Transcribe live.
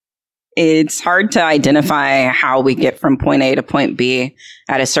it's hard to identify how we get from point A to point B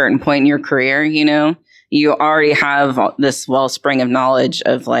at a certain point in your career. You already have this wellspring of knowledge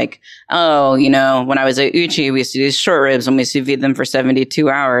of like, oh, when I was at Uchi, we used to do short ribs and we used to feed them for 72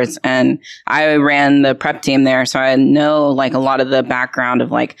 hours. And I ran the prep team there. So I know like a lot of the background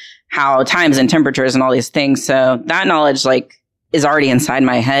of like how times and temperatures and all these things. So that knowledge like is already inside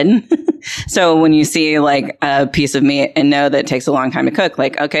my head. So when you see like a piece of meat and know that it takes a long time to cook,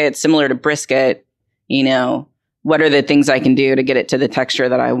 like, okay, it's similar to brisket, what are the things I can do to get it to the texture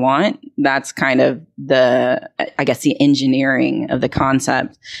that I want? That's kind of the engineering of the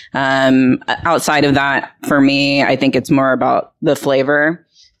concept. Outside of that, for me, I think it's more about the flavor.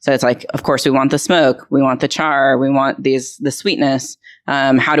 So it's like, of course, we want the smoke, we want the char, we want the sweetness.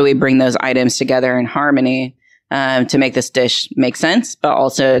 How do we bring those items together in harmony to make this dish make sense, but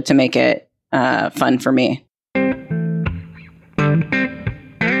also to make it fun for me?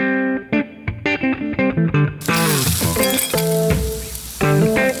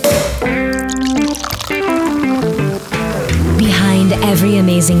 Behind every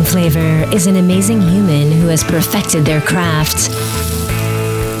amazing flavor is an amazing human who has perfected their craft.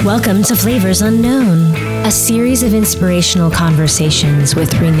 Welcome to Flavors Unknown, a series of inspirational conversations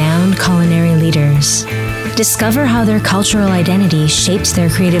with renowned culinary leaders. Discover how their cultural identity shapes their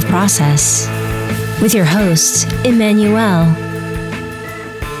creative process. With your host, Emmanuel.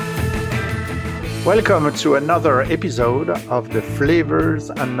 Welcome to another episode of the Flavors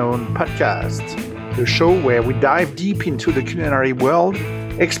Unknown podcast, the show where we dive deep into the culinary world,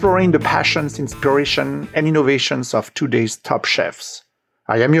 exploring the passions, inspiration, and innovations of today's top chefs.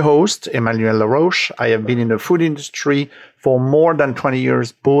 I am your host, Emmanuel Laroche. I have been in the food industry for more than 20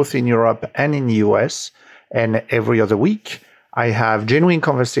 years, both in Europe and in the US. And every other week, I have genuine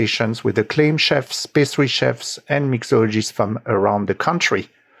conversations with acclaimed chefs, pastry chefs, and mixologists from around the country.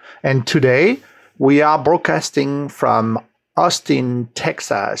 And today, we are broadcasting from Austin,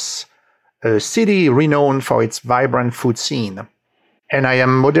 Texas, a city renowned for its vibrant food scene. And I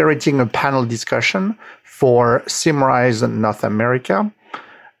am moderating a panel discussion for Simrise North America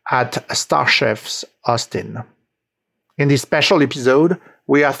at Star Chefs Austin. In this special episode,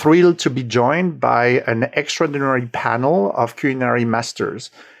 we are thrilled to be joined by an extraordinary panel of culinary masters.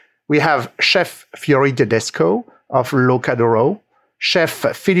 We have Chef Fiori Tedesco of Locadoro, Chef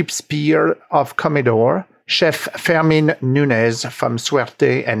Philippe Spear of Comedor, Chef Fermin Nunez from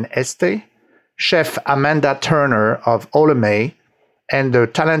Suerte and Este, Chef Amanda Turner of Olamay, and the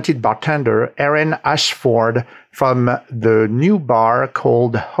talented bartender Erin Ashford from the new bar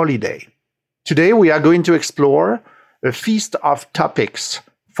called Holiday. Today we are going to explore a feast of topics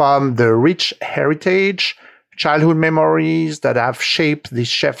from the rich heritage, childhood memories that have shaped these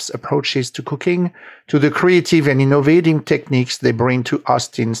chefs' approaches to cooking, to the creative and innovative techniques they bring to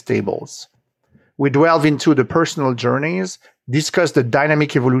Austin's tables. We delve into the personal journeys, discuss the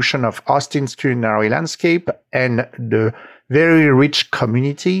dynamic evolution of Austin's culinary landscape and the very rich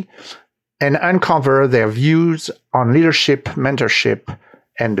community, and uncover their views on leadership, mentorship,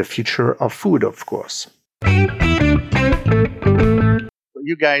 and the future of food, of course.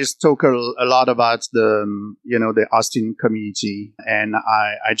 You guys talk a lot about the Austin community, and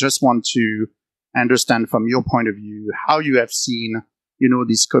I just want to understand from your point of view how you have seen,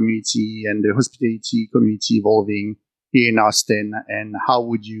 this community and the hospitality community evolving here in Austin, and how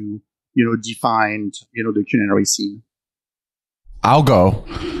would you, define, the culinary scene? I'll go.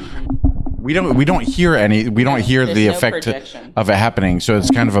 We don't hear the effect of it happening, so it's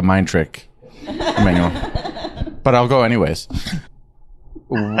kind of a mind trick, Emmanuel. But I'll go anyways.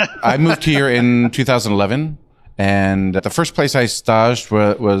 I moved here in 2011, and the first place I staged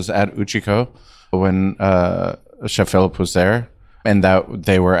was at Uchiko when Chef Philip was there, and that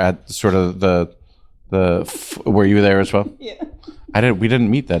they were at sort of the. Were you there as well? Yeah. We didn't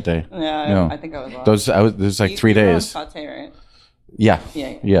meet that day. Yeah, no. I think I was. It was like 3 days. You were on Pate, right? Yeah.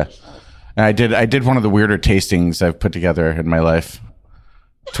 And I did one of the weirder tastings I've put together in my life.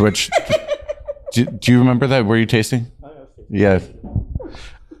 To which, do you remember that? Were you tasting? Yeah.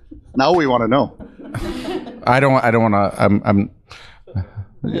 Now we want to know. I don't want to.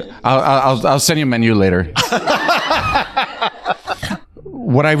 I'll send you a menu later.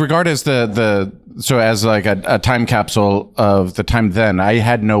 What I regard as as like a time capsule of the time then, I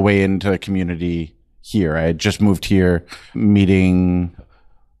had no way into the community here. I had just moved here, meeting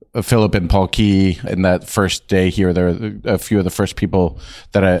Philip and Paul Key in that first day here. There were a few of the first people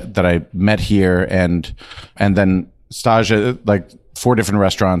that I met here, and then stage at like 4 different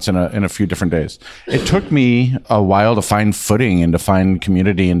restaurants in a few different days. It took me a while to find footing and to find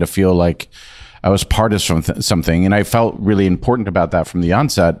community and to feel like I was part of something, and I felt really important about that from the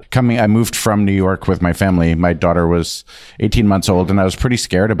onset. I moved from New York with my family. My daughter was 18 months old, and I was pretty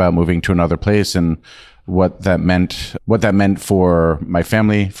scared about moving to another place and what that meant for my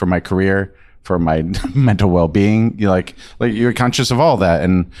family, for my career, for my mental well-being. Like you're conscious of all that.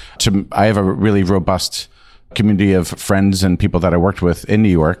 And I have a really robust community of friends and people that I worked with in New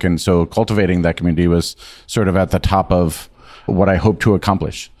York. And so cultivating that community was sort of at the top of what I hope to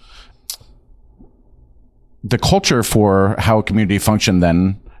accomplish. The culture for how a community functioned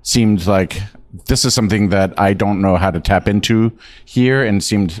then seemed like this is something that I don't know how to tap into here, and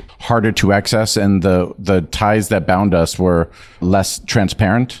seemed harder to access. And the ties that bound us were less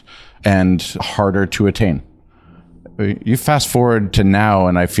transparent and harder to attain. You fast forward to now,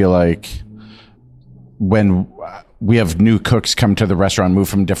 and I feel like when we have new cooks come to the restaurant, move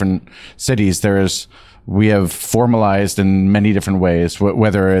from different cities, we have formalized in many different ways,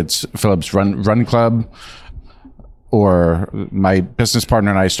 whether it's Philip's Run Club, or my business partner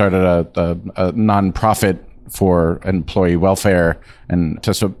and I started a nonprofit for employee welfare and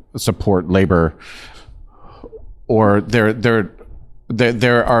to support labor. Or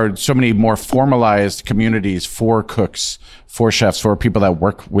there are so many more formalized communities for cooks, for chefs, for people that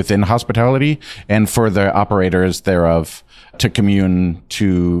work within hospitality, and for the operators thereof to commune,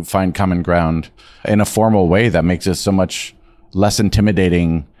 to find common ground in a formal way that makes it so much less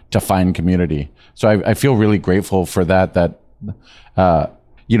intimidating to find community. So I feel really grateful for that,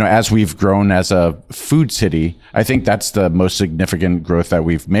 as we've grown as a food city, I think that's the most significant growth that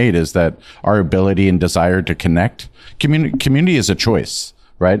we've made, is that our ability and desire to connect. Community is a choice,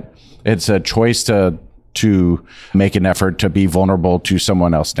 right? It's a choice to make an effort to be vulnerable to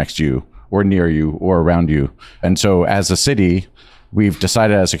someone else next to you or near you or around you. And so as a city, we've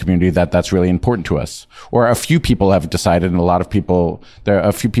decided as a community that that's really important to us. Or a few people have decided, and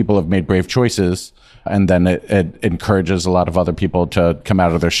a few people have made brave choices. And then it encourages a lot of other people to come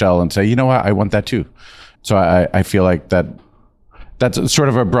out of their shell and say, you know what, I want that too. So I feel like that's sort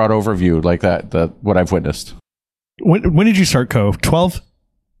of a broad overview, like that what I've witnessed. When did you start Co? 12?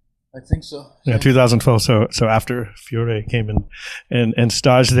 I think so. Yeah, 2012. So after Fiore came in and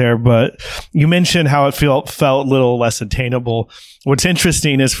staged there. But you mentioned how it felt a little less attainable. What's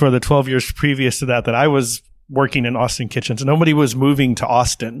interesting is for the 12 years previous to that I was working in Austin kitchens, nobody was moving to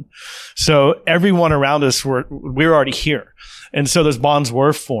Austin. So everyone around us we were already here. And so those bonds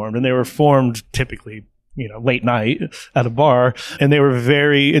were formed, and they were formed typically, late night at a bar, and they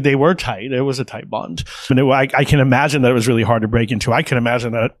were tight. It was a tight bond. And I can imagine that it was really hard to break into. I can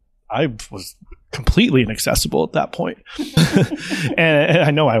imagine that I was completely inaccessible at that point. and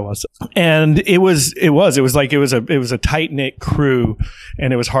I know I was. And it was a tight knit crew,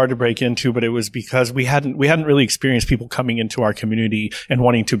 and it was hard to break into, but it was because we hadn't really experienced people coming into our community and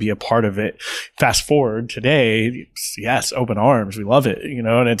wanting to be a part of it. Fast forward today, yes, open arms. We love it,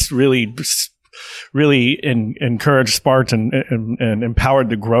 and it's really encouraged, sparked, and empowered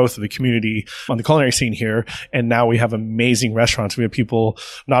the growth of the community on the culinary scene here. And now we have amazing restaurants. We have people,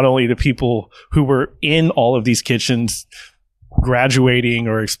 not only the people who were in all of these kitchens graduating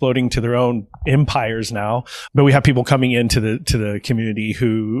or exploding to their own empires now, but we have people coming into the community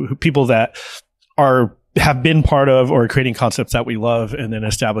who people that have been part of or creating concepts that we love, and then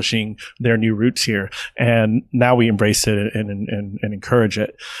establishing their new roots here. And now we embrace it and encourage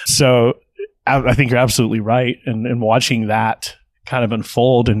it. So I think you're absolutely right. And watching that kind of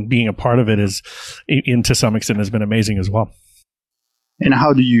unfold and being a part of it to some extent, has been amazing as well. And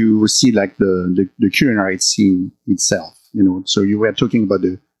how do you see the culinary scene itself? So you were talking about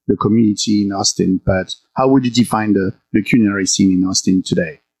the community in Austin, but how would you define the culinary scene in Austin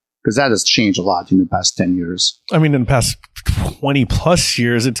today? Because that has changed a lot in the past 10 years. I mean, in the past 20 plus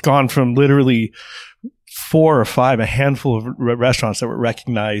years, it's gone from literally 4 or 5, a handful of restaurants that were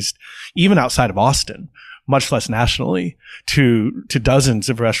recognized even outside of Austin, much less nationally, to dozens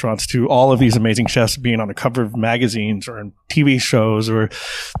of restaurants, to all of these amazing chefs being on the cover of magazines or in TV shows, or,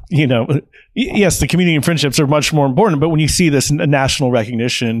 yes, the community and friendships are much more important. But when you see this national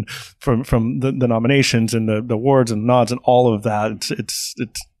recognition from the nominations and the awards and nods and all of that,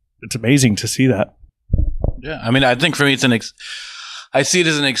 it's amazing to see that. Yeah. I mean, I think for me, I see it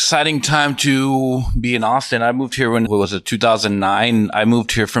as an exciting time to be in Austin. I moved here when, 2009? I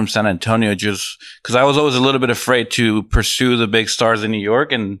moved here from San Antonio just because I was always a little bit afraid to pursue the big stars in New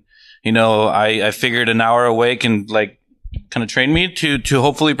York. And, I figured an hour away can kind of train me to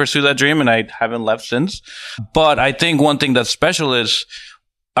hopefully pursue that dream. And I haven't left since. But I think one thing that's special is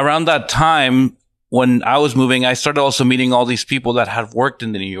around that time, when I was moving, I started also meeting all these people that had worked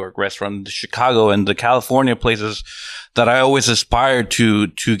in the New York restaurant, the Chicago and the California places that I always aspired to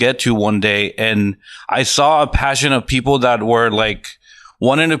get to one day. And I saw a passion of people that were like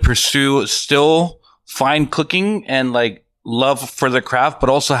wanting to pursue still fine cooking and like love for the craft, but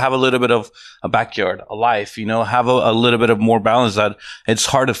also have a little bit of a backyard, a life, have a little bit of more balance that it's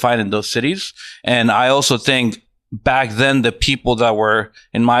hard to find in those cities. And I also think back then, the people that were,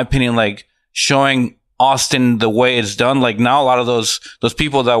 in my opinion, like showing Austin the way it's done, like now a lot of those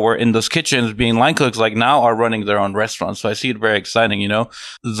people that were in those kitchens being line cooks, like now are running their own restaurants. So I see it very exciting,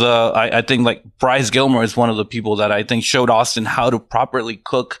 I think like Bryce Gilmore is one of the people that I think showed Austin how to properly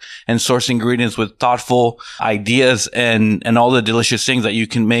cook and source ingredients with thoughtful ideas and all the delicious things that you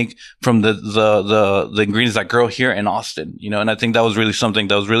can make from the ingredients that grow here in Austin, and I think that was really something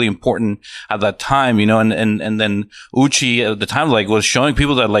that was really important at that time, and then Uchi at the time, like, was showing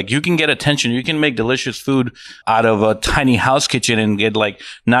people that like you can get attention, you can make delicious food out of a tiny house kitchen and get like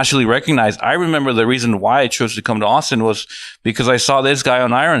nationally recognized. I remember the reason why I chose to come to Austin was because I saw this guy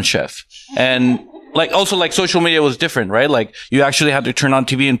on Iron Chef, and like also like social media was different, right? Like you actually had to turn on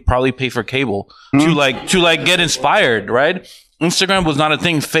TV and probably pay for cable to get inspired, right? Instagram was not a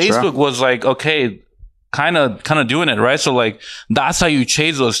thing. Facebook was like, okay, kind of doing it, right? So like that's how you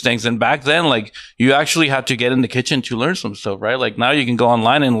chase those things. And back then, like you actually had to get in the kitchen to learn some stuff, right? Like now you can go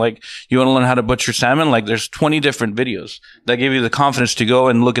online and like you want to learn how to butcher salmon, like there's 20 different videos that give you the confidence to go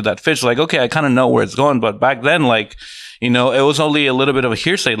and look at that fish. Like, okay, I kind of know where it's going. But back then, like, it was only a little bit of a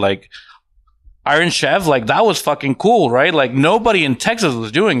hearsay. Like Iron Chef, like that was fucking cool, right? Like nobody in Texas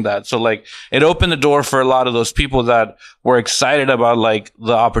was doing that. So like it opened the door for a lot of those people that were excited about like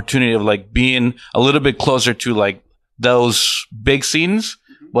the opportunity of like being a little bit closer to like those big scenes,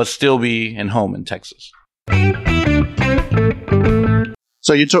 but still be in home in Texas.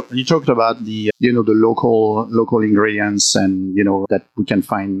 So you talked about the the local ingredients and that we can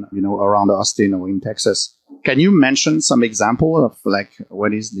find around Austin or in Texas. Can you mention some example of like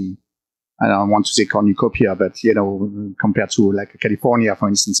what is the, I don't want to say cornucopia, but compared to like California, for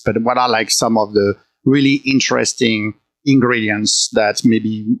instance, but what are like some of the really interesting ingredients that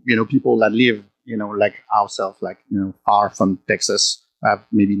maybe people that live like ourselves, like far from Texas, have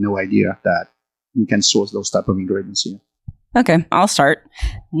maybe no idea that you can source those type of ingredients here. Okay, I'll start.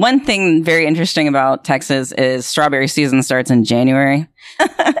 One thing very interesting about Texas is strawberry season starts in January.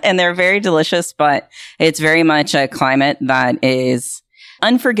 And they're very delicious, but it's very much a climate that is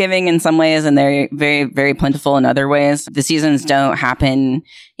unforgiving in some ways, and they're very, very plentiful in other ways. The seasons don't happen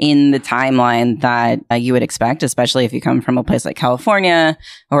in the timeline that you would expect, especially if you come from a place like California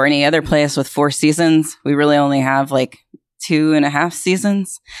or any other place with 4 seasons. We really only have like 2.5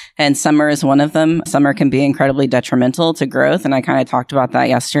 seasons, and summer is one of them. Summer can be incredibly detrimental to growth, and I kind of talked about that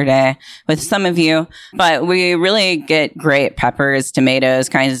yesterday with some of you. But we really get great peppers, tomatoes,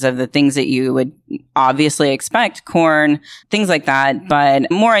 kinds of the things that you would obviously expect, corn, things like that.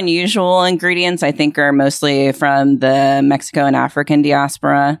 But more unusual ingredients, I think, are mostly from the Mexico and African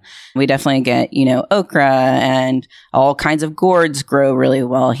diaspora. We definitely get, okra, and all kinds of gourds grow really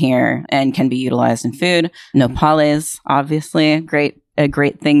well here and can be utilized in food. Nopales, obviously, a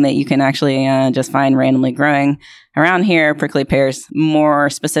great thing that you can actually just find randomly growing around here. Prickly pears, more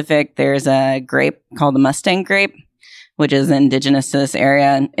specific. There's a grape called the Mustang grape, which is indigenous to this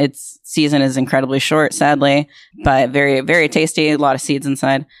area. Its season is incredibly short, sadly, but very, very tasty. A lot of seeds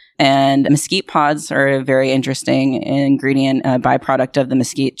inside. And mesquite pods are a very interesting ingredient, byproduct of the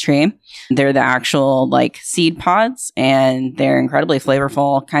mesquite tree. They're the actual like seed pods, and they're incredibly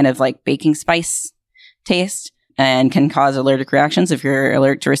flavorful, kind of like baking spice taste, and can cause allergic reactions if you're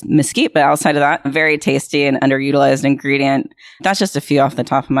allergic to mesquite. But outside of that, very tasty and underutilized ingredient. That's just a few off the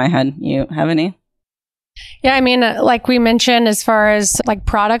top of my head. You have any? Yeah, I mean, like we mentioned, as far as like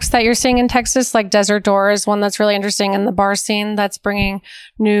products that you're seeing in Texas, like Desert Door is one that's really interesting in the bar scene that's bringing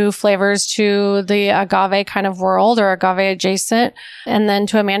new flavors to the agave kind of world, or agave adjacent. And then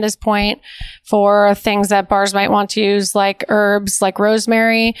to Amanda's point, for things that bars might want to use, like herbs, like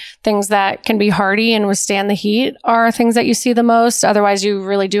rosemary, things that can be hardy and withstand the heat are things that you see the most. Otherwise, you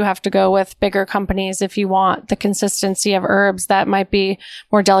really do have to go with bigger companies if you want the consistency of herbs that might be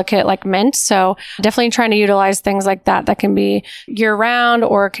more delicate, like mint. So definitely trying to utilize things like that can be year round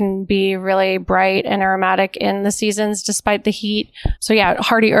or can be really bright and aromatic in the seasons despite the heat. So yeah,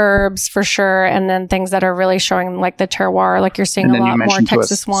 hardy herbs for sure. And then things that are really showing like the terroir, like you're seeing a lot more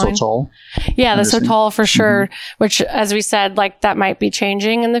Texas wine. Sotol. Yeah, the Sotol for sure, which as we said, like that might be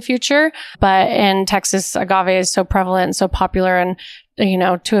changing in the future. But in Texas, agave is so prevalent and so popular, and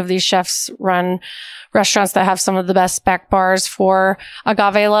two of these chefs run restaurants that have some of the best back bars for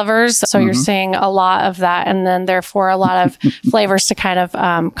agave lovers. So you're seeing a lot of that, and then therefore a lot of flavors to kind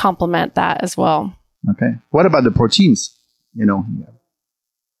of complement that as well. Okay. What about the proteins?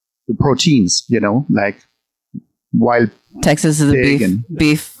 The proteins, like wild Texas is a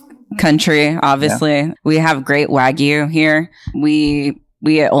beef country, obviously. Yeah. We have great Wagyu here. We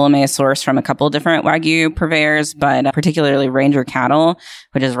at Olame source from a couple different Wagyu purveyors, but particularly Ranger Cattle,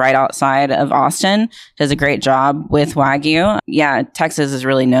 which is right outside of Austin, does a great job with Wagyu. Yeah, Texas is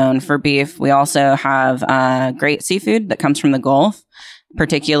really known for beef. We also have great seafood that comes from the Gulf.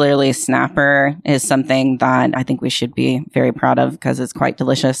 Particularly snapper is something that I think we should be very proud of because it's quite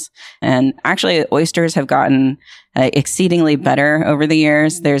delicious. And actually, oysters have gotten exceedingly better over the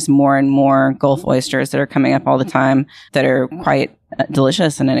years. There's more and more Gulf oysters that are coming up all the time that are quite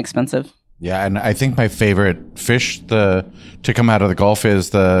delicious and inexpensive. Yeah, and I think my favorite fish to come out of the Gulf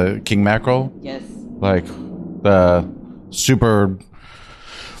is the king mackerel. Yes. Like the super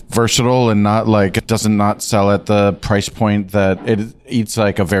versatile and not like it doesn't not sell at the price point that it eats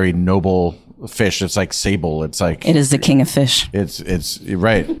like a very noble fish. It's like sable. It's like it is the king of fish. It's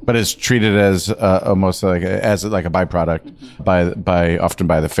right, but it's treated as almost like a byproduct often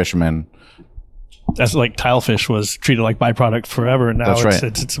by the fishermen. That's like tilefish was treated like byproduct forever, and now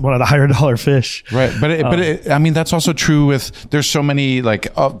it's one of the higher dollar fish. Right, but I mean that's also true with there's so many like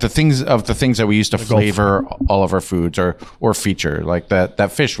of the things that we used to flavor all of our foods or feature like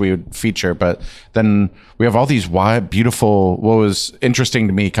that fish we would feature, but then we have all these wide, beautiful. What was interesting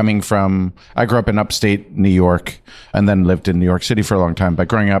to me coming from I grew up in upstate New York and then lived in New York City for a long time. But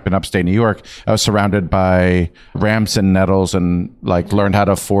growing up in upstate New York, I was surrounded by ramps and nettles and like learned how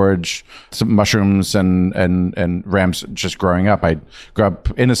to forage some mushrooms and rams just growing up. I grew up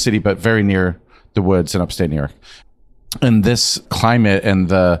in a city, but very near the woods in upstate New York. And this climate and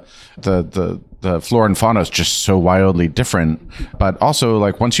the flora and fauna is just so wildly different. But also,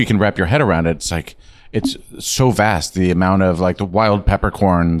 like once you can wrap your head around it, it's like it's so vast. The amount of like the wild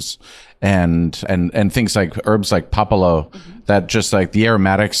peppercorns and things like herbs like popolo that just like the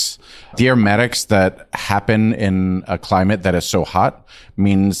aromatics that happen in a climate that is so hot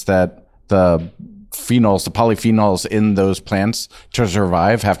means that the polyphenols in those plants to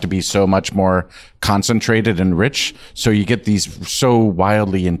survive have to be so much more concentrated and rich. So you get these so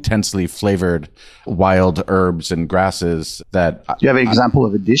wildly, intensely flavored wild herbs and grasses that... Do you have an example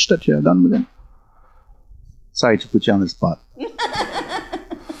of a dish that you have done with it? Sorry to put you on the spot.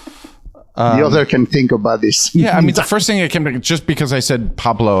 The other can think about this. Yeah, I mean, the first thing that came to, just because I said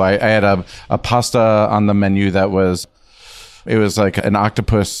Pablo, I had a pasta on the menu that was like an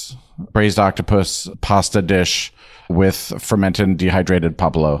braised octopus pasta dish with fermented dehydrated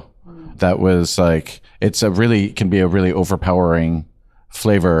Pablo. That was like, can be a really overpowering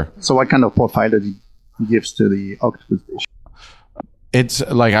flavor. So what kind of profile does he gives to the octopus dish? It's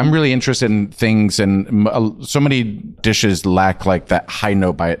like I'm really interested in things, and so many dishes lack like that high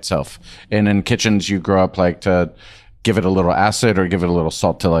note by itself. And in kitchens, you grow up like to give it a little acid or give it a little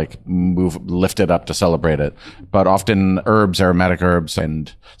salt to like lift it up to celebrate it. But often aromatic herbs, and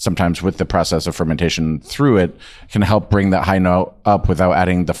sometimes with the process of fermentation through it, can help bring that high note up without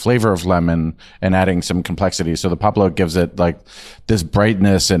adding the flavor of lemon and adding some complexity. So the Pablo gives it like this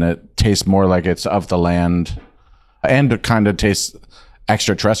brightness, and it tastes more like it's of the land, and it kind of tastes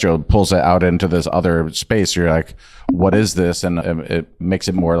extraterrestrial. It pulls it out into this other space. You're like, what is this? And it makes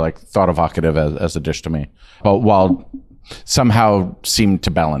it more like thought evocative as a dish to me. But while somehow seemed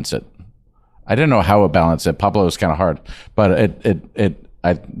to balance it. I didn't know how it balanced it. Pablo was kind of hard, but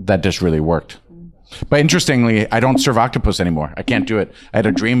that dish really worked. But interestingly, I don't serve octopus anymore. I can't do it. I had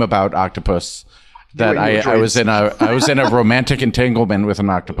a dream about octopus that I was in a romantic entanglement with an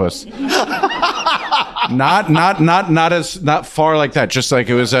octopus. Not far like that. Just like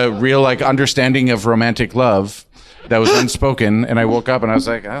it was a real like understanding of romantic love that was unspoken, and I woke up and I was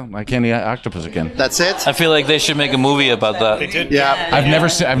like, oh, I can't eat octopus again. That's it. I feel like they should make a movie about that. They did. Yeah, I've never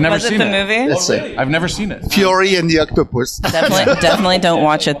seen it. The movie? Let's see. I've never seen it. Fury and the Octopus. Definitely don't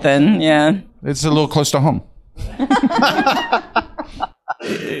watch it then. Yeah, it's a little close to home.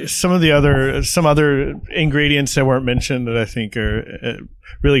 Some other ingredients that weren't mentioned that I think are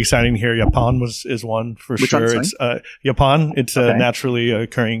really exciting here. Yapan is one for Which sure. one, It's yapan. It's a naturally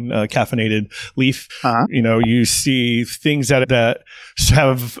occurring caffeinated leaf. Uh-huh. You see things that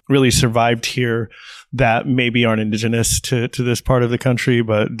have really survived here that maybe aren't indigenous to this part of the country,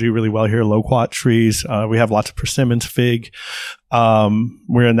 but do really well here. Loquat trees. We have lots of persimmons, fig.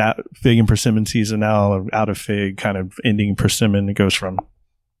 We're in that fig and persimmon season now, out of fig, kind of ending persimmon. It goes from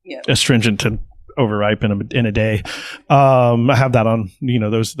astringent to overripe in a day. I have that on,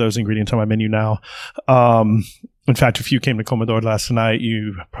 those ingredients on my menu now. In fact, if you came to Comedor last night,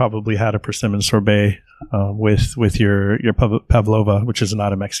 you probably had a persimmon sorbet with your pavlova, which is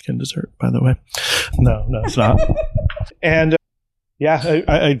not a Mexican dessert, by the way. No, it's not. And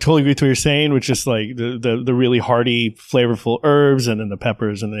I totally agree with what you're saying, which is like the really hearty, flavorful herbs, and then the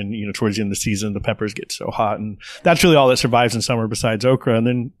peppers, and then towards the end of the season, the peppers get so hot, and that's really all that survives in summer besides okra. And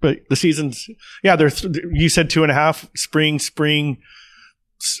then, but the seasons, you said 2.5 spring.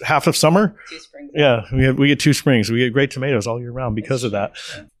 Half of summer. 2 springs. Yeah, we get 2 springs. We get great tomatoes all year round because of that.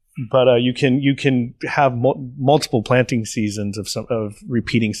 But you can have multiple planting seasons of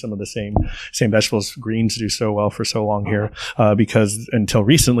repeating some of the same vegetables. Greens do so well for so long here because until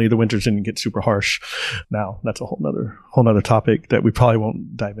recently the winters didn't get super harsh. Now that's a whole nother topic that we probably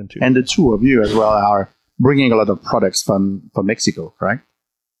won't dive into. And the two of you as well are bringing a lot of products from Mexico, correct?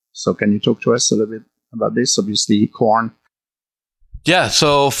 So can you talk to us a little bit about this? Obviously, corn. Yeah,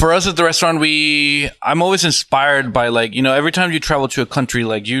 so for us at the restaurant, I'm always inspired by every time you travel to a country,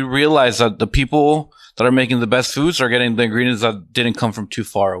 you realize that the people that are making the best foods are getting the ingredients that didn't come from too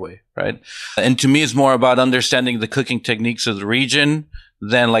far away, right? And to me, it's more about understanding the cooking techniques of the region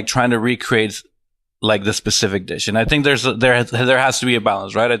than trying to recreate the specific dish. And I think there has to be a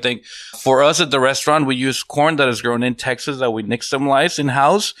balance, right? I think for us at the restaurant, we use corn that is grown in Texas that we nixtamalize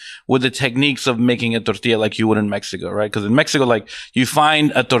in-house with the techniques of making a tortilla like you would in Mexico, right? Because in Mexico, you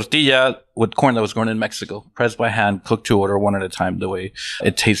find a tortilla with corn that was grown in Mexico, pressed by hand, cooked to order, one at a time, the way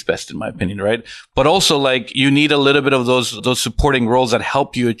it tastes best, in my opinion, right? But also, you need a little bit of those supporting roles that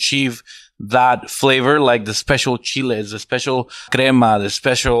help you achieve that flavor, like the special chiles, the special crema, the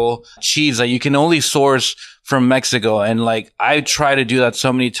special cheese that you can only source from Mexico. And I try to do that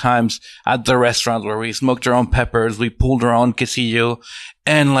so many times at the restaurant where we smoked our own peppers, we pulled our own quesillo,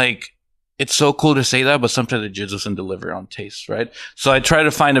 and it's so cool to say that, but sometimes it just doesn't deliver on taste, right? So I try to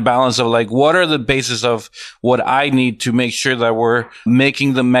find a balance of what are the basis of what I need to make sure that we're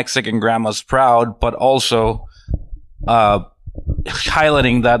making the Mexican grandmas proud, but also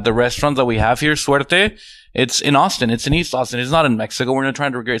highlighting that the restaurant that we have here, Suerte, it's in Austin. It's in East Austin. It's not in Mexico. We're not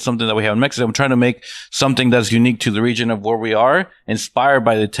trying to recreate something that we have in Mexico. I'm trying to make something that's unique to the region of where we are, inspired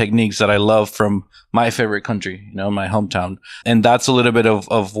by the techniques that I love from my favorite country, my hometown. And that's a little bit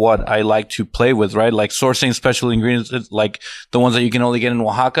of what I like to play with, right? Sourcing special ingredients, like the ones that you can only get in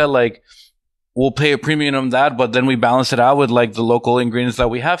Oaxaca, we'll pay a premium on that, but then we balance it out with the local ingredients that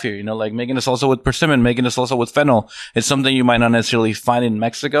we have here, making a salsa with persimmon, making a salsa with fennel. It's something you might not necessarily find in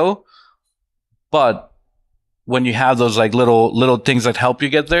Mexico, but when you have those little things that help you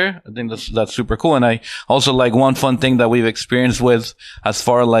get there, I think that's super cool. And I also one fun thing that we've experienced with as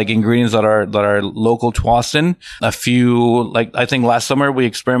far as ingredients that are local to Austin. A few I think last summer we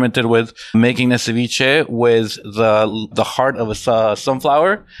experimented with making a ceviche with the heart of a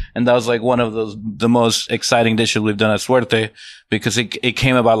sunflower, and that was one of the most exciting dishes we've done at Suerte, because it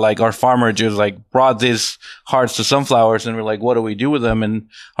came about our farmer just brought these hearts to sunflowers, and we're what do we do with them? And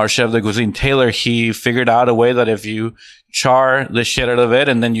our chef de cuisine Taylor, he figured out a way that if you char the shit out of it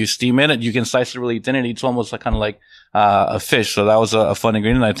and then you steam it, you can slice it really thin, and it's almost kind of a fish. So that was a fun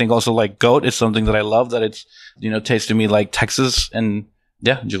ingredient. I think also goat is something that I love, that it's tastes to me like Texas, and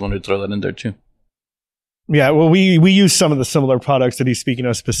just wanted to throw that in there too. Yeah, well, we use some of the similar products that he's speaking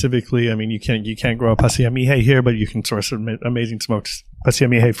of specifically. I mean, you can't grow a pasilla miche here, but you can source amazing smoked pasilla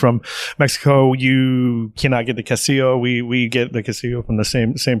miche from Mexico. You cannot get the quesillo. We get the quesillo from the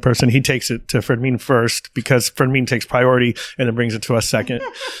same person. He takes it to Fermin first because Fermin takes priority and then brings it to us second.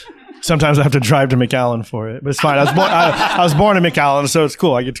 Sometimes I have to drive to McAllen for it, but it's fine. I was born in McAllen, so it's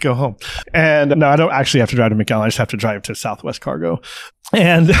cool. I get to go home. And no, I don't actually have to drive to McAllen. I just have to drive to Southwest Cargo.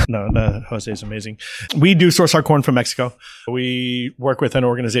 And no, Jose is amazing. We do source our corn from Mexico. We work with an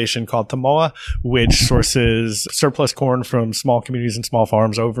organization called Tamoa, which sources surplus corn from small communities and small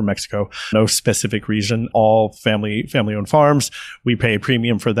farms over Mexico. No specific region, all family-owned farms. We pay a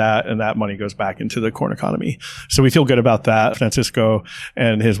premium for that, and that money goes back into the corn economy. So we feel good about that. Francisco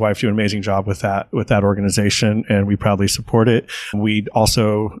and his wife do an amazing job with that organization, and we proudly support it. We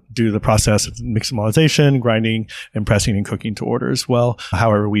also do the process of nixtamalization, grinding, and pressing and cooking to order as well.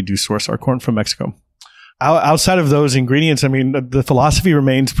 However, we do source our corn from Mexico. Outside of those ingredients, I mean, the philosophy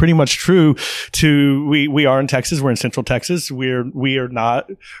remains pretty much true to, we are in Texas. We're in Central Texas. We are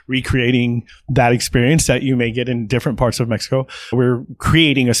not recreating that experience that you may get in different parts of Mexico. We're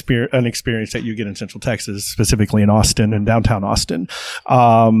creating an experience that you get in Central Texas, specifically in Austin and downtown Austin.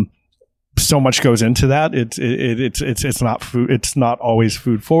 So much goes into that. It's not food. It's not always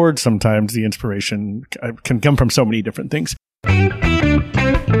food forward. Sometimes the inspiration can come from so many different things.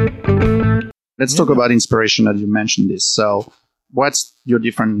 Let's talk about inspiration, as you mentioned this. So what's your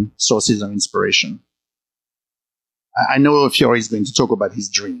different sources of inspiration? I know Fiore is going to talk about his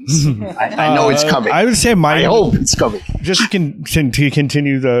dreams. I know it's coming. I would say I hope it's coming. Just to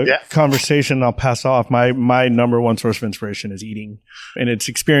continue the conversation, I'll pass off. My number one source of inspiration is eating. And it's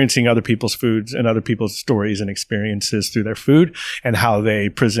experiencing other people's foods and other people's stories and experiences through their food and how they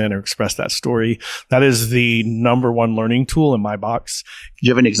present or express that story. That is the number one learning tool in my box. Do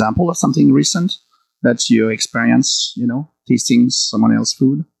you have an example of something recent that you experience, tasting someone else's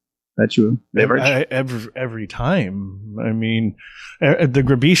food that you leverage? Every time. I mean, the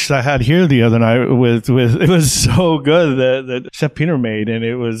grabiche I had here the other night with it was so good that Chef Peter made, and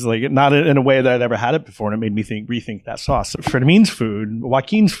it was like not in a way that I'd ever had it before, and it made me rethink that sauce. Fermin's food,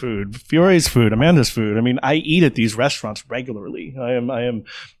 Joaquin's food, Fiore's food, Amanda's food. I mean, I eat at these restaurants regularly.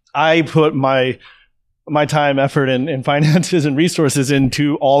 I put my time, effort, and finances and resources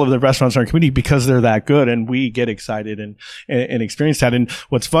into all of the restaurants in our community because they're that good, and we get excited and experience that. And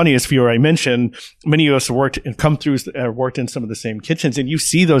what's funny is, Fiore mentioned, many of us worked in some of the same kitchens, and you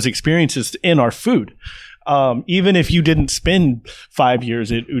see those experiences in our food. Even if you didn't spend 5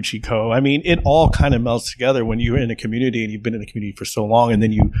 years at Uchiko, I mean, it all kind of melts together when you're in a community and you've been in the community for so long, and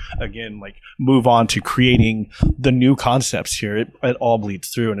then you again move on to creating the new concepts here. It all bleeds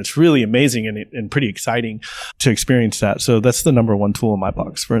through, and it's really amazing and pretty exciting to experience that. So that's the number one tool in my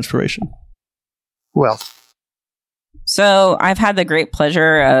box for inspiration. Well, so I've had the great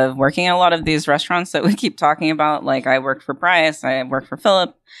pleasure of working at a lot of these restaurants that we keep talking about. Like, I worked for Bryce, I worked for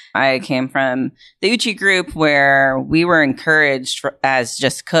Philip. I came from the Uchi group, where we were encouraged as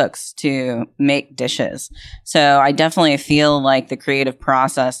just cooks to make dishes. So I definitely feel like the creative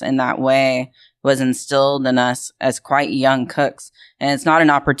process in that way was instilled in us as quite young cooks. And it's not an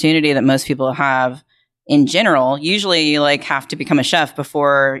opportunity that most people have in general. Usually you have to become a chef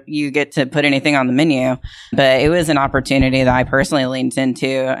before you get to put anything on the menu. But it was an opportunity that I personally leaned into,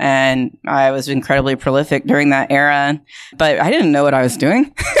 and I was incredibly prolific during that era. But I didn't know what I was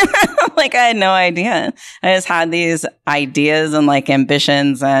doing. I had no idea. I just had these ideas and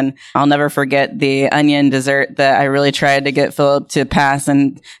ambitions, and I'll never forget the onion dessert that I really tried to get Philip to pass.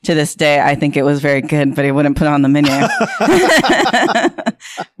 And to this day, I think it was very good, but he wouldn't put it on the menu.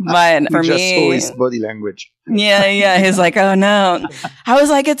 But for just me, saw his body language. Yeah. He's like, oh no. I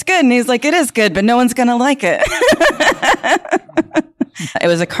was like, it's good. And he's like, it is good, but no one's going to like it. It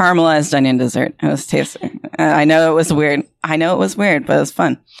was a caramelized onion dessert. It was tasty. I know it was weird, but it was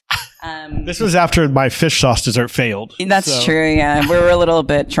fun. This was after my fish sauce dessert failed. That's true. Yeah. We were a little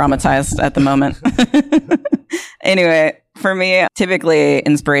bit traumatized at the moment. Anyway, for me, typically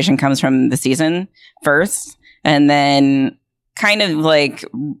inspiration comes from the season first, and then kind of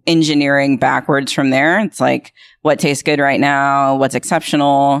engineering backwards from there. It's what tastes good right now, what's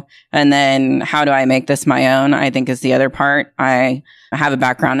exceptional, and then how do I make this my own, I think, is the other part. I have a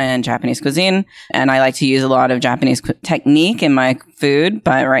background in Japanese cuisine, and I like to use a lot of Japanese technique in my food,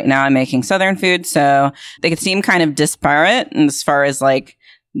 but right now I'm making Southern food, so they could seem kind of disparate as far as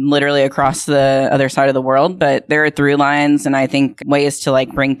literally across the other side of the world, but there are through lines, and I think ways to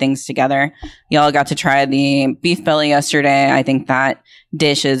bring things together. Y'all got to try the beef belly yesterday. I think that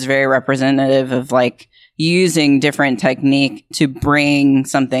dish is very representative of using different technique to bring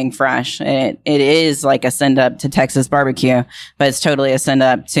something fresh. It is a send up to Texas barbecue, but it's totally a send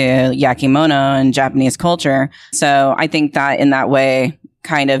up to yakimono and Japanese culture. So I think that in that way,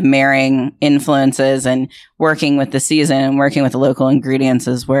 kind of marrying influences and working with the season and working with the local ingredients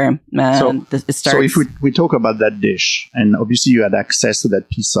is where it starts. So if we talk about that dish, and obviously you had access to that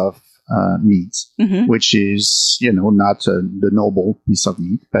piece of meat, which is, not the noble piece of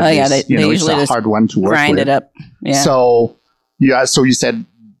meat, but they it's usually a hard one to work grind with. it up. Yeah. So you said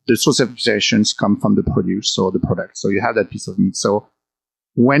the source of inspirations come from the produce or the product. So you have that piece of meat. So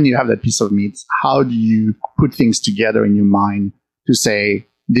when you have that piece of meat, how do you put things together in your mind to say,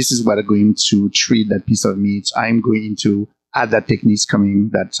 this is what I'm going to treat that piece of meat. I'm going to add that techniques coming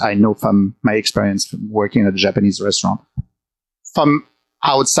that I know from my experience from working at a Japanese restaurant. From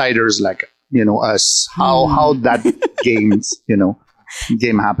outsiders like, us, how that game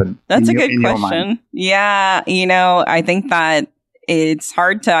happened. That's a good question. Yeah. I think that it's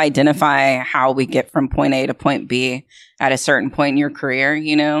hard to identify how we get from point A to point B at a certain point in your career.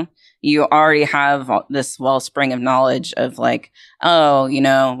 You already have this wellspring of knowledge of when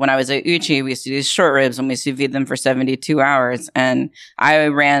I was at Uchi, we used to do short ribs and we used to feed them for 72 hours. And I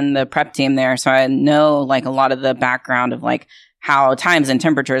ran the prep team there. So I know a lot of the background of how times and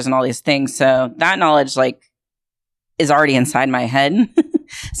temperatures and all these things. So that knowledge is already inside my head.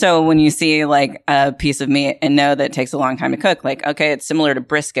 So when you see a piece of meat and know that it takes a long time to cook, okay, it's similar to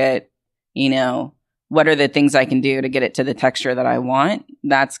brisket. what are the things I can do to get it to the texture that I want?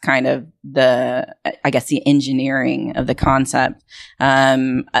 That's kind of the engineering of the concept.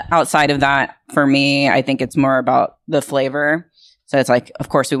 Outside of that, for me, I think it's more about the flavor. So it's like, of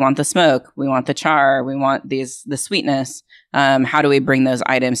course, we want the smoke, we want the char, we want the sweetness. How do we bring those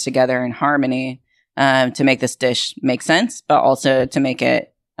items together in harmony to make this dish make sense, but also to make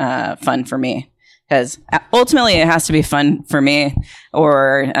it fun for me? Because ultimately it has to be fun for me,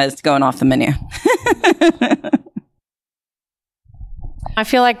 or it's going off the menu. I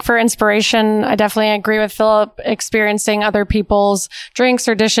feel like for inspiration, I definitely agree with Philip. Experiencing other people's drinks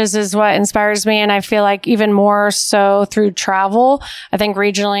or dishes is what inspires me. And I feel like even more so through travel. I think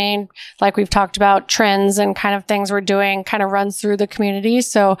regionally, like we've talked about, trends and kind of things we're doing kind of runs through the community.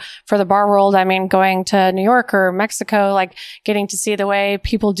 So for the bar world, I mean, going to New York or Mexico, like getting to see the way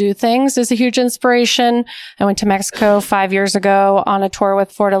people do things is a huge inspiration. I went to Mexico 5 years ago on a tour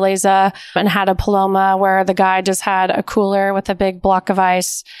with Fortaleza and had a Paloma where the guy just had a cooler with a big block of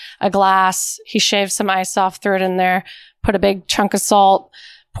ice, a glass. He shaved some ice off, threw it in there, put a big chunk of salt,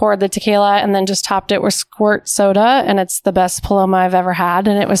 poured the tequila, and then just topped it with squirt soda. And it's the best Paloma I've ever had.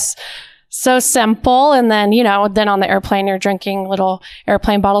 And it was so simple. And then, then on the airplane, you're drinking little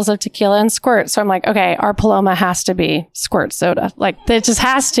airplane bottles of tequila and squirt. So I'm like, okay, our Paloma has to be squirt soda. Like it just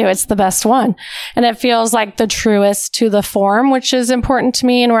has to. It's the best one. And it feels like the truest to the form, which is important to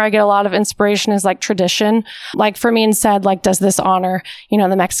me. And where I get a lot of inspiration is like tradition. Like for me instead, like, does this honor,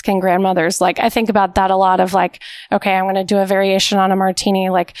 the Mexican grandmothers? Like I think about that a lot of like, okay, I'm going to do a variation on a martini.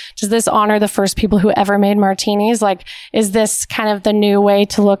 Like, does this honor the first people who ever made martinis? Like, is this kind of the new way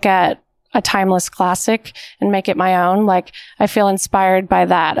to look at a timeless classic and make it my own? Like I feel inspired by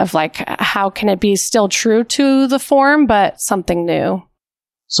that of like, how can it be still true to the form, but something new?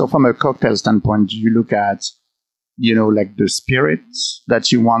 So from a cocktail standpoint, do you look at, like the spirits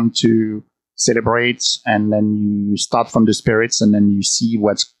that you want to celebrate, and then you start from the spirits and then you see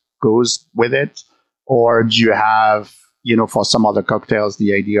what goes with it? Or do you have, for some other cocktails,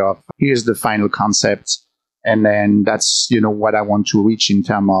 the idea of here's the final concept, and then that's, what I want to reach in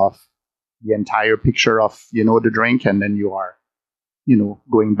terms of the entire picture of, the drink, and then you are,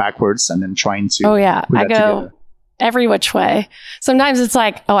 going backwards and then trying to put I go together. Every which way. Sometimes it's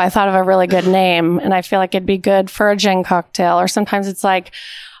like, oh, I thought of a really good name and I feel like it'd be good for a gin cocktail. Or sometimes it's like,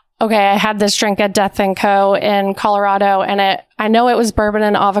 okay, I had this drink at Death & Co. in Colorado, and I know it was bourbon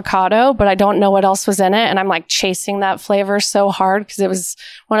and avocado, but I don't know what else was in it. And I'm like chasing that flavor so hard because it was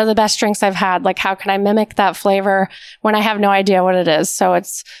one of the best drinks I've had. Like, how can I mimic that flavor when I have no idea what it is? So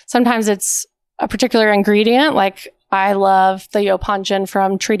sometimes it's a particular ingredient. Like I love the Yopan gin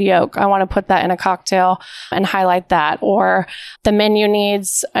from Treaty Oak. I want to put that in a cocktail and highlight that. Or the menu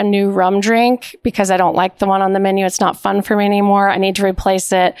needs a new rum drink because I don't like the one on the menu. It's not fun for me anymore. I need to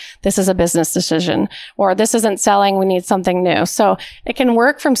replace it. This is a business decision. Or this isn't selling. We need something new. So it can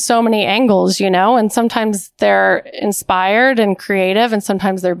work from so many angles, and sometimes they're inspired and creative, and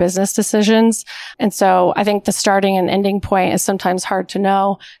sometimes they're business decisions. And so I think the starting and ending point is sometimes hard to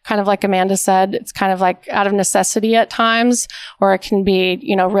know. Kind of like Amanda said, it's kind of like out of necessity at times, or it can be,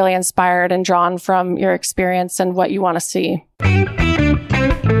 really inspired and drawn from your experience and what you want to see. I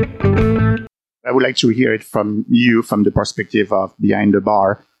would like to hear it from you from the perspective of behind the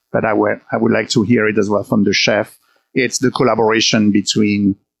bar, but I would like to hear it as well from the chef. It's the collaboration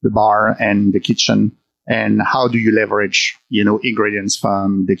between the bar and the kitchen, and how do you leverage, ingredients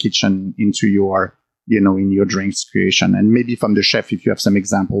from the kitchen into your, in your drinks creation. And maybe from the chef, if you have some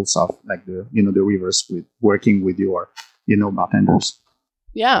examples of like the reverse with working with your, bartenders.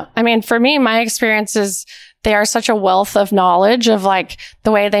 Yeah. I mean, for me, my experience is they are such a wealth of knowledge of like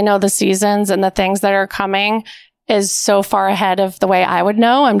the way they know the seasons and the things that are coming is so far ahead of the way I would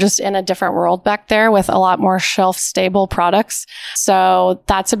know. I'm just in a different world back there with a lot more shelf stable products. So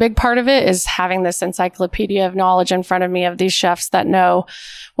that's a big part of it, is having this encyclopedia of knowledge in front of me of these chefs that know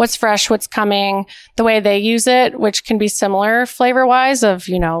what's fresh, what's coming, the way they use it, which can be similar flavor wise of,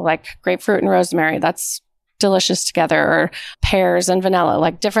 like grapefruit and rosemary. That's delicious together, or pears and vanilla,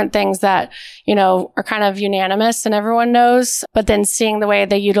 like different things that, are kind of unanimous and everyone knows. But then seeing the way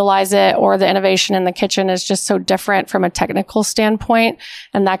they utilize it or the innovation in the kitchen is just so different from a technical standpoint.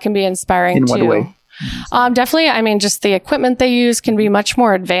 And that can be inspiring in too. what way? Definitely. I mean, just the equipment they use can be much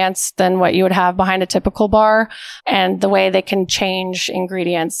more advanced than what you would have behind a typical bar. And the way they can change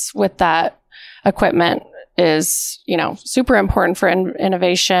ingredients with that equipment is, super important for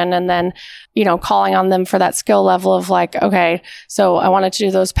innovation. And then, calling on them for that skill level of like, okay, so I wanted to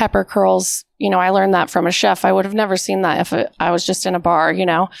do those pepper curls, I learned that from a chef. I would have never seen that if I was just in a bar,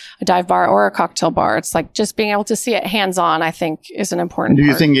 a dive bar or a cocktail bar. It's like just being able to see it hands-on, I think, is an important part. Do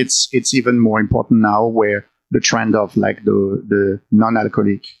you part. think it's even more important now where the trend of like the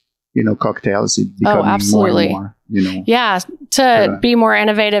non-alcoholic, cocktails is becoming absolutely. more and more, Yeah, to be more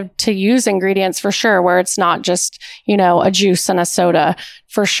innovative, to use ingredients for sure, where it's not just, a juice and a soda.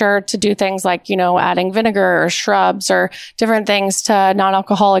 For sure, to do things like, adding vinegar or shrubs or different things to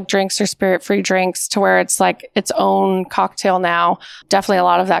non-alcoholic drinks or spirit-free drinks to where it's like its own cocktail now. Definitely a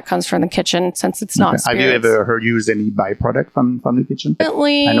lot of that comes from the kitchen since it's not spirits. Have you ever used any byproduct from the kitchen?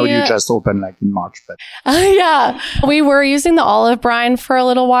 Definitely. I know you just opened like in March, but... Yeah. We were using the olive brine for a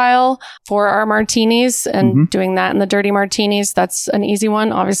little while for our martinis and doing that in the dirty martinis. That's an easy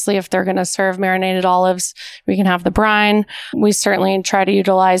one. Obviously, if they're going to serve marinated olives, we can have the brine. We certainly try to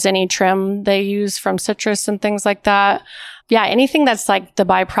utilize any trim they use from citrus and things like that. Yeah, anything that's like the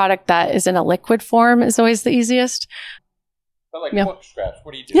byproduct that is in a liquid form is always the easiest. But like pork scraps,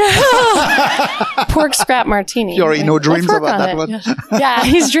 what do you do? Pork scrap martini. You already know dreams about that one? Yeah,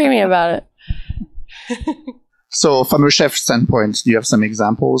 he's dreaming about it. So from a chef standpoint, do you have some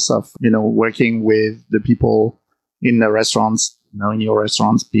examples of, working with the people in the restaurants, in your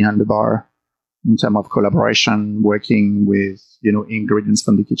restaurants behind the bar in terms of collaboration, working with, ingredients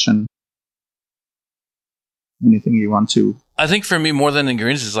from the kitchen? Anything you want to? I think for me, more than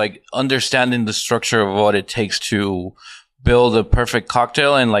ingredients is like understanding the structure of what it takes to build a perfect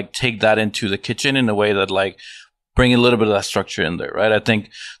cocktail and like take that into the kitchen in a way that like bring a little bit of that structure in there, right? I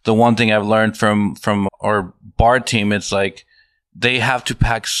think the one thing I've learned from our bar team, it's like they have to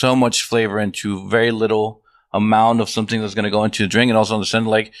pack so much flavor into very little amount of something that's going to go into the drink, and also understand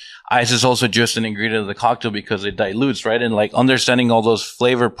like ice is also just an ingredient of the cocktail because it dilutes, right? And like understanding all those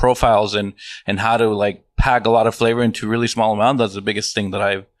flavor profiles and how to like pack a lot of flavor into really small amount. That's the biggest thing that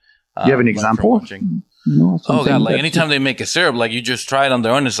I've Do you have an example? Oh god, like anytime they make a syrup, like you just try it on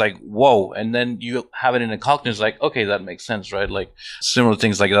their own, it's like, whoa. And then you have it in a cocktail, it's like, okay, that makes sense, right? Like similar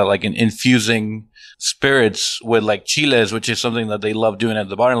things like that, like in infusing spirits with like chiles, which is something that they love doing at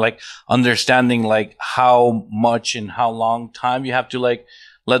the bar, and like understanding like how much and how long time you have to like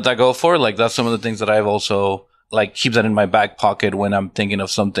let that go for. Like that's some of the things that I've also like keep that in my back pocket when I'm thinking of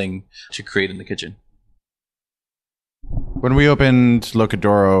something to create in the kitchen. When we opened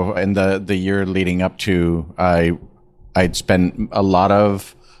Locadoro in the year leading up to, I'd spent a lot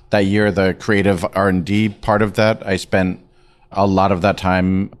of that year, the creative R&D part of that. I spent a lot of that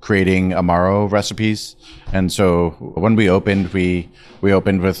time creating Amaro recipes. And so when we opened, we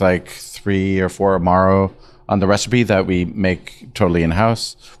opened with like 3 or 4 Amaro on the recipe that we make totally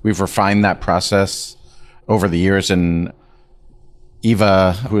in-house. We've refined that process over the years. And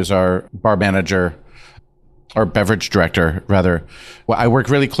Eva, who is our bar manager, or beverage director, rather. Well, I work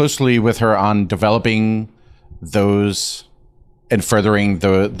really closely with her on developing those and furthering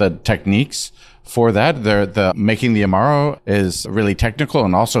the techniques for that. The making the Amaro is really technical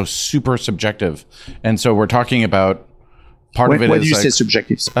and also super subjective. And so we're talking about part of it is when you like, say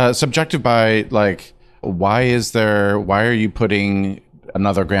subjective? Subjective by like, why are you putting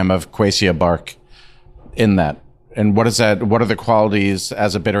another gram of quassia bark in that? And what is that? What are the qualities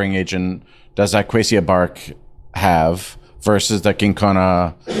as a bittering agent does that quassia bark have versus the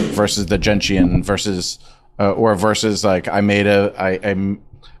Kinkona versus the gentian versus like I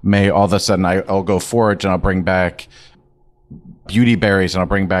may all of a sudden I'll go forage and I'll bring back beauty berries and I'll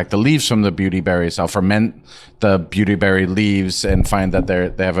bring back the leaves from the beauty berries. I'll ferment the beauty berry leaves and find that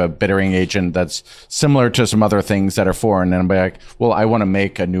they have a bittering agent that's similar to some other things that are foreign. And I'll be like, well, I want to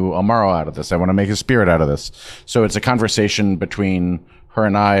make a new Amaro out of this. I want to make a spirit out of this. So it's a conversation between her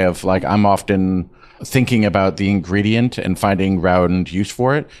and I of like, I'm often thinking about the ingredient and finding round use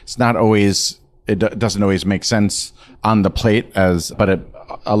for it. It's not always, it doesn't always make sense on the plate but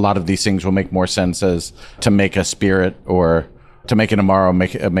a lot of these things will make more sense as to make a spirit or to make an Amaro,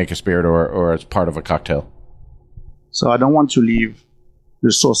 make a spirit or as part of a cocktail. So I don't want to leave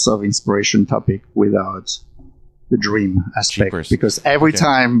the source of inspiration topic without the dream aspect. Cheapers. Because every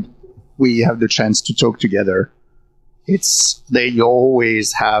time we have the chance to talk together, you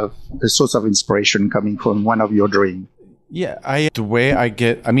always have a source of inspiration coming from one of your dreams. Yeah, I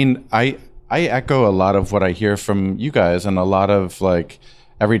echo a lot of what I hear from you guys, and a lot of like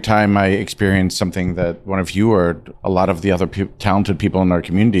every time I experience something that one of you or a lot of the other talented people in our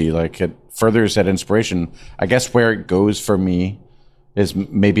community, like it furthers that inspiration. I guess where it goes for me is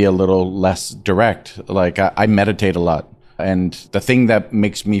maybe a little less direct. Like I meditate a lot, and the thing that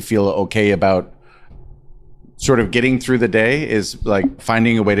makes me feel okay about sort of getting through the day is like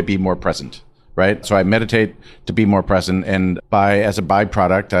finding a way to be more present, right? So I meditate to be more present, and as a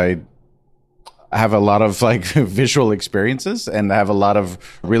byproduct, have a lot of like visual experiences and have a lot of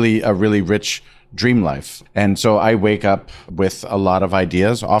a really rich dream life. And so I wake up with a lot of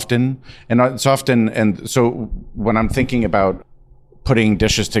ideas often. And so when I'm thinking about putting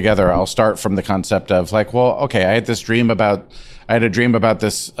dishes together, I'll start from the concept of like, well, okay, I had a dream about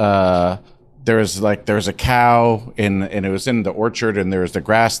this, there was a cow and it was in the orchard and there was the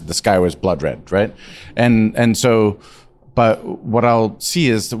grass, the sky was blood red, right? And so, but what I'll see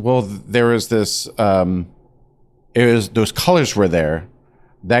is, well, there was this, those colors were there.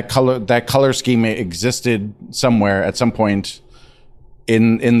 That color scheme existed somewhere at some point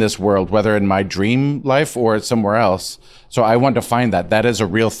in this world, whether in my dream life or somewhere else. So I want to find that is a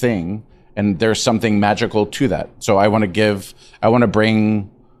real thing, and there's something magical to that. So I want to bring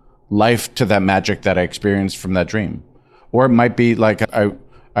life to that magic that I experienced from that dream. Or it might be like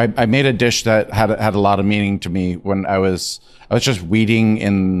I made a dish that had a lot of meaning to me when I was just weeding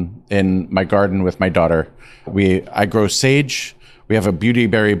in my garden with my daughter. I grow sage. We have a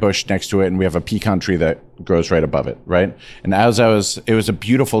beautyberry bush next to it, and we have a pecan tree that grows right above it, right? And it was a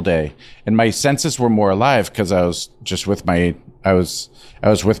beautiful day, and my senses were more alive because I was with my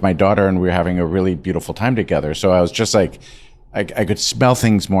daughter, and we were having a really beautiful time together. So I was just like, I could smell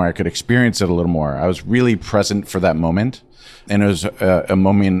things more, I could experience it a little more. I was really present for that moment, and it was a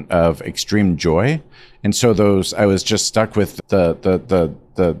moment of extreme joy. And so I was just stuck with the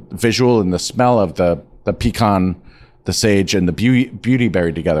visual and the smell of the pecan, the sage, and the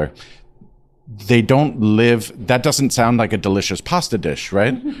beautyberry together. They don't live, that doesn't sound like a delicious pasta dish,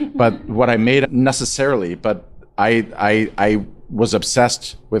 right? But what I made necessarily, but I was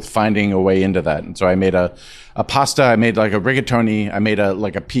obsessed with finding a way into that. And so I made a pasta, I made like a rigatoni, I made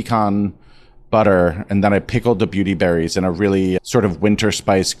a pecan butter, and then I pickled the beautyberries in a really sort of winter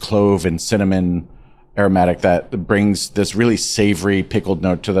spice clove and cinnamon aromatic that brings this really savory pickled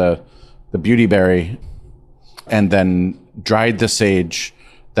note to the beautyberry. And then dried the sage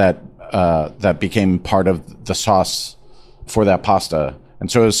that became part of the sauce for that pasta.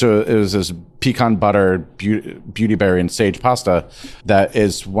 And so it was this pecan butter, beautyberry, and sage pasta that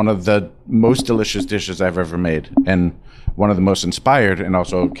is one of the most delicious dishes I've ever made, and one of the most inspired, and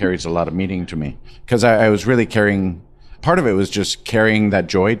also carries a lot of meaning to me. Because I was really part of it was just carrying that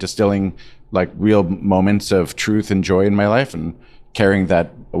joy, distilling like real moments of truth and joy in my life, and carrying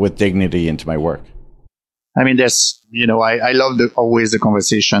that with dignity into my work. I mean, I love always the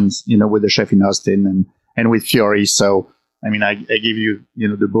conversations, with the chef in Austin and with Fiore. So, I mean, I give you,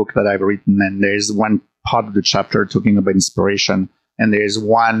 the book that I've written, and there's one part of the chapter talking about inspiration. And there's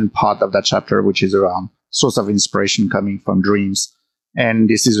one part of that chapter which is around source of inspiration coming from dreams. And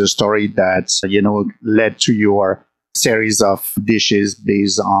this is a story that, led to your series of dishes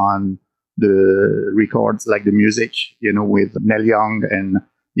based on the records, like the music, with Neil Young, and,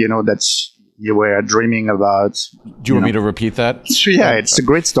 that's you were dreaming about. Do you want me to repeat that? Yeah, it's a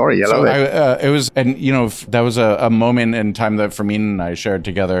great story. I love it. It was, and that was a moment in time that Fermin and I shared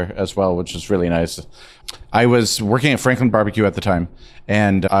together as well, which was really nice. I was working at Franklin Barbecue at the time,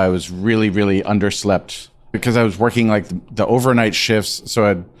 and I was really, really underslept because I was working like the overnight shifts.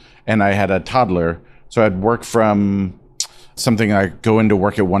 And I had a toddler, so I'd work from something like go into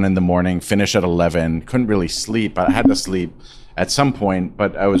work at 1 a.m, finish at 11. Couldn't really sleep. I had to sleep at some point,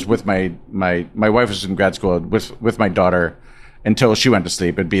 but I was with my wife was in grad school with my daughter until she went to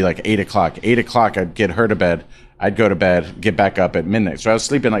sleep. It'd be like 8 o'clock. 8 o'clock, I'd get her to bed. I'd go to bed, get back up at midnight. So I was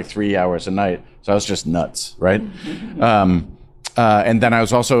sleeping like 3 hours a night. So I was just nuts, right? And then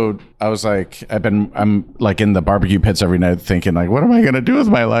I'm like in the barbecue pits every night thinking like, what am I going to do with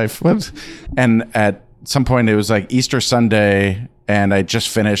my life? And at some point it was like Easter Sunday, and I just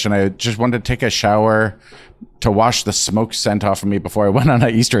finished, and I just wanted to take a shower to wash the smoke scent off of me before I went on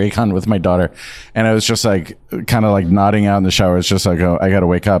an Easter egg hunt with my daughter. And I was just like, kind of like nodding out in the shower. It's just like, oh, I got to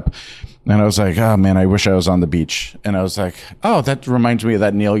wake up. And I was like, oh man, I wish I was on the beach. And I was like, oh, that reminds me of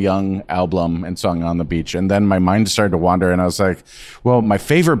that Neil Young album and song On the Beach. And then my mind started to wander, and I was like, well, my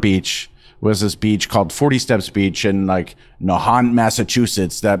favorite beach was this beach called 40 Steps Beach in like Nahant,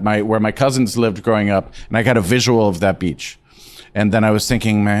 Massachusetts, where my cousins lived growing up. And I got a visual of that beach. And then I was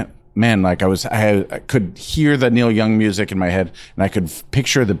thinking, man, like I could hear the Neil Young music in my head, and I could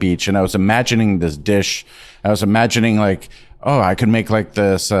picture the beach, and I was imagining this dish. I was imagining like, oh, I could make like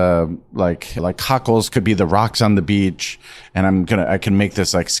this, like cockles could be the rocks on the beach, and I can make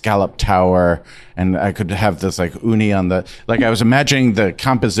this like scallop tower, and I could have this like uni on I was imagining the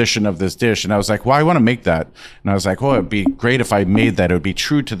composition of this dish, and I was like, well, I want to make that. And I was like, well, it'd be great if I made that. It would be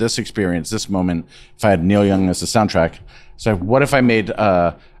true to this experience, this moment, if I had Neil Young as the soundtrack. So what if I made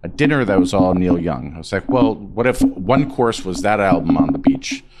a dinner that was all Neil Young? I was like, well, what if one course was that album on the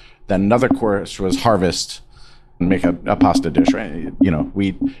beach? Then another course was harvest, and make a pasta dish, right?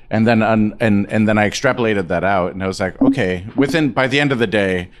 Wheat, and then and then I extrapolated that out, and I was like, okay, by the end of the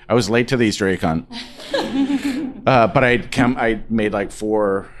day, I was late to the Easter egg hunt. But I made like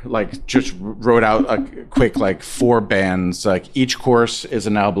four, like just wrote out a quick like 4 bands. Like each course is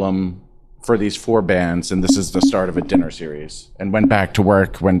an album for these 4 bands, and this is the start of a dinner series. And went back to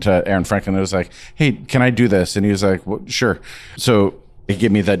work, went to Aaron Franklin, and was like, "Hey, can I do this?" And he was like, well, "Sure." So he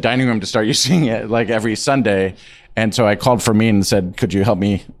gave me the dining room to start using it like every Sunday. And so I called Fermin and said, "Could you help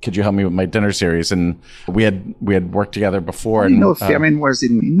me? Could you help me with my dinner series?" And we had worked together before. I know Fermin was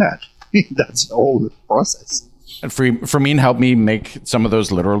in that. That's the whole process. And Fermin helped me make some of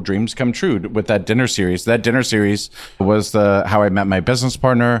those literal dreams come true with that dinner series. That dinner series was how I met my business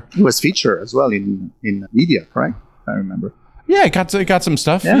partner. It was featured as well in media, correct? I remember. Yeah, it got some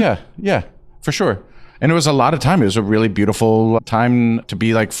stuff. Yeah, for sure. And it was a lot of time. It was a really beautiful time to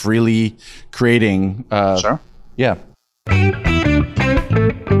be like freely creating. Sure. Yeah.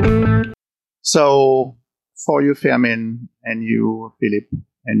 So for you, Fermin, and you, Philippe,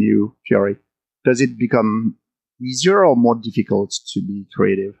 and you, Fiore, does it become easier or more difficult to be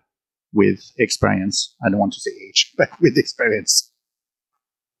creative with experience? I don't want to say age, but with experience.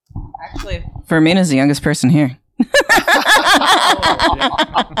 Actually, Fermin is the youngest person here. You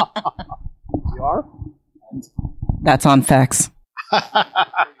are? That's on facts.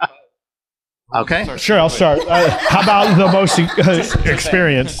 Okay. Sure, I'll start. How about the most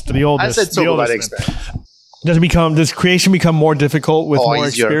experienced, the oldest? I said so the about oldest experience. Does creation become more difficult with more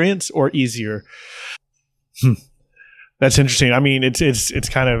easier. experience or easier? That's interesting. I mean, it's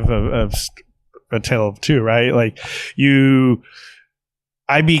kind of a tale of two, right? Like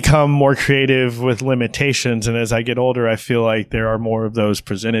I become more creative with limitations, and as I get older, I feel like there are more of those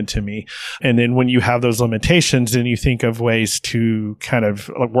presented to me. And then when you have those limitations, then you think of ways to kind of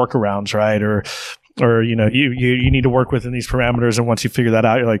like workarounds, right? Or you need to work within these parameters, and once you figure that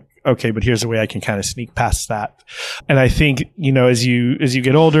out, you're like, okay, but here's the way I can kind of sneak past that. And I think as you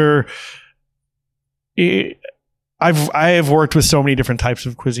get older, I have worked with so many different types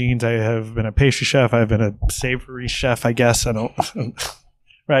of cuisines. I have been a pastry chef. I've been a savory chef, I guess. I don't.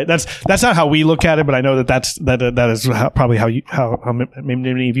 Right. That's not how we look at it, but I know that is probably how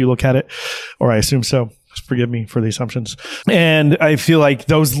many of you look at it, or I assume so. Forgive me for the assumptions. And I feel like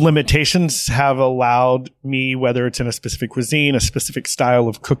those limitations have allowed me, whether it's in a specific cuisine, a specific style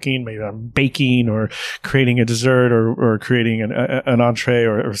of cooking, maybe I'm baking or creating a dessert or creating an entree,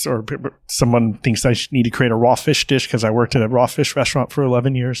 or someone thinks I need to create a raw fish dish because I worked at a raw fish restaurant for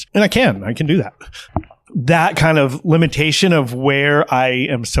 11 years. And I can do that. That kind of limitation of where I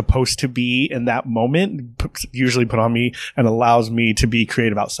am supposed to be in that moment usually put on me and allows me to be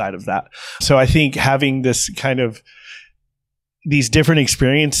creative outside of that. So I think having this kind of these different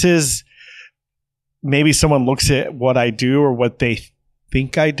experiences, maybe someone looks at what I do or what they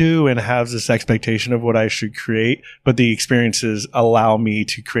think I do and has this expectation of what I should create, but the experiences allow me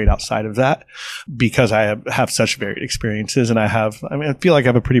to create outside of that because I have such varied experiences, and I feel like I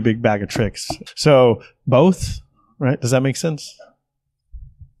have a pretty big bag of tricks. So both, right? Does that make sense?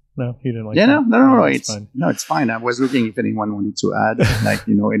 No, you didn't like that? No. It's fine. No, it's fine. I was looking if anyone wanted to add,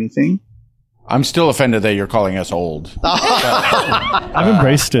 anything. I'm still offended that you're calling us old. I've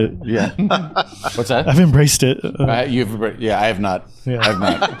embraced it. Yeah. What's that? I've embraced it. I have not. Yeah. I have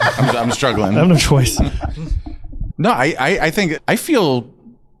not. I'm struggling. I have no choice. No, I think I feel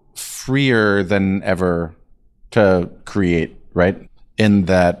freer than ever to create, right? In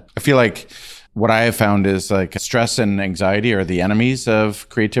that I feel like what I have found is like stress and anxiety are the enemies of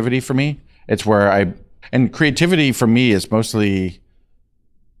creativity for me. It's where and creativity for me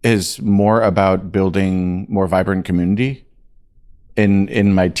is more about building more vibrant community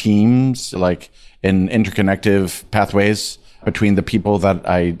in my teams, like in interconnective pathways between the people that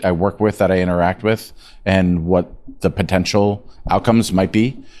I work with, that I interact with, and what the potential outcomes might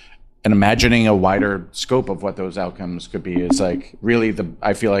be. And imagining a wider scope of what those outcomes could be is like really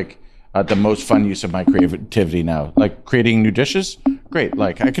I feel like the most fun use of my creativity now. Like creating new dishes, great.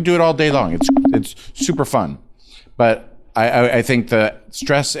 Like I could do it all day long. It's super fun. But I think the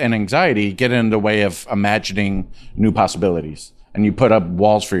stress and anxiety get in the way of imagining new possibilities, and you put up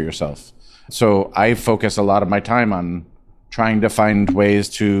walls for yourself. So I focus a lot of my time on trying to find ways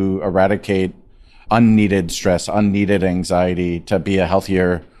to eradicate unneeded stress, unneeded anxiety, to be a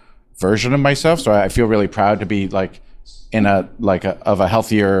healthier version of myself. So I feel really proud to be like of a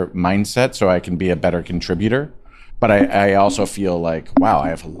healthier mindset, so I can be a better contributor. But I also feel like, wow, I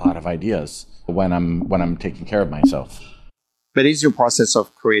have a lot of ideas when I'm taking care of myself. But is your process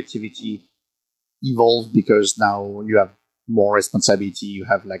of creativity evolved because now you have more responsibility. You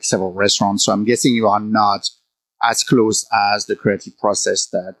have like several restaurants. So I'm guessing you are not as close as the creative process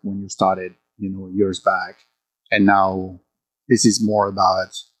that when you started, years back. And now this is more about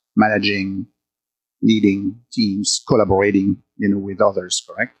managing, leading teams, collaborating, with others,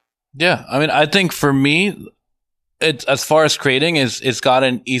 correct? Yeah. I mean, I think for me, it's as far as creating it's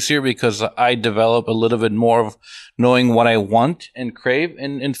gotten easier because I develop a little bit more of knowing what I want and crave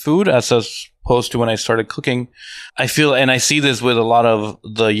in food as opposed to when I started cooking. I feel, and I see this with a lot of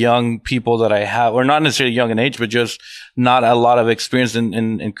the young people that I have, or not necessarily young in age, but just not a lot of experience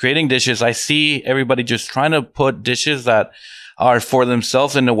in creating dishes. I see everybody just trying to put dishes that are for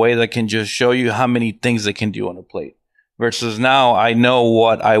themselves in a way that can just show you how many things they can do on a plate. Versus now, I know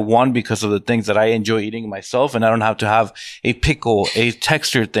what I want because of the things that I enjoy eating myself, and I don't have to have a pickle, a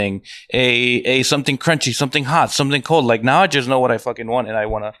texture thing, a something crunchy, something hot, something cold. Like now, I just know what I fucking want, and I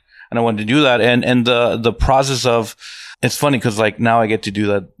want to do that. And the process of, it's funny because like now I get to do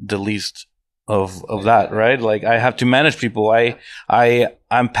that the least of that, right? Like I have to manage people.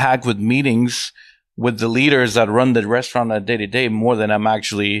 I'm packed with meetings with the leaders that run the restaurant on a day-to-day more than I'm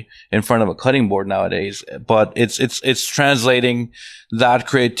actually in front of a cutting board nowadays. But it's translating that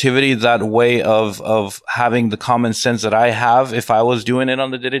creativity, that way of having the common sense that I have if I was doing it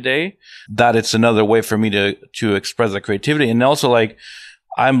on the day-to-day, that it's another way for me to express that creativity. And also like,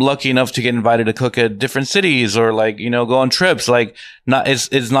 I'm lucky enough to get invited to cook at different cities or like, go on trips. Like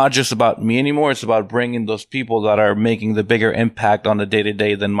it's not just about me anymore. It's about bringing those people that are making the bigger impact on the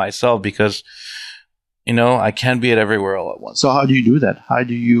day-to-day than myself, because I can't be at everywhere all at once. So how do you do that? How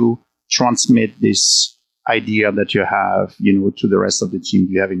do you transmit this idea that you have, to the rest of the team?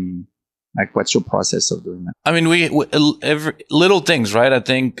 Do you have any, like, what's your process of doing that? I mean, we every little things, right? I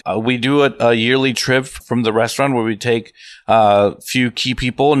think we do a yearly trip from the restaurant where we take a few key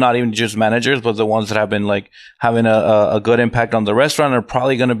people, not even just managers, but the ones that have been like having a good impact on the restaurant are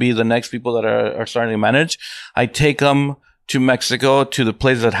probably going to be the next people that are starting to manage. I take them to Mexico, to the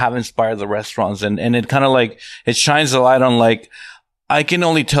places that have inspired the restaurants. And it kind of like, it shines a light on like, I can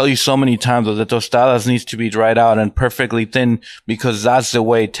only tell you so many times that the tostadas needs to be dried out and perfectly thin because that's the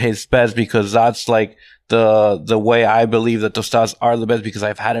way it tastes best, because that's like the way I believe that tostadas are the best because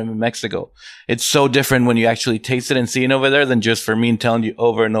I've had them in Mexico. It's so different when you actually taste it and see it over there than just for me telling you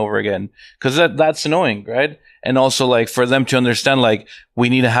over and over again. Cause that's annoying, right? And also like for them to understand, like, we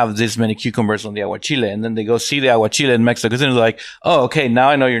need to have this many cucumbers on the aguachile. And then they go see the aguachile in Mexico. And they're like, oh, okay, now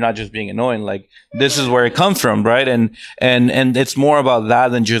I know you're not just being annoying. Like, this is where it comes from, right? And it's more about that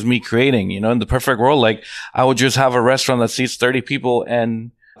than just me creating, in the perfect world. Like, I would just have a restaurant that seats 30 people and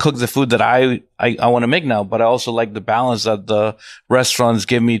cook the food that I want to make now. But I also like the balance that the restaurants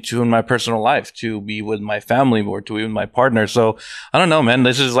give me to in my personal life, to be with my family or to be with my partner. So I don't know, man,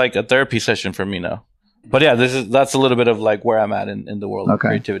 this is like a therapy session for me now. But yeah, that's a little bit of like where I'm at in the world of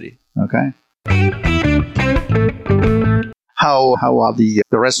creativity. Okay. How are the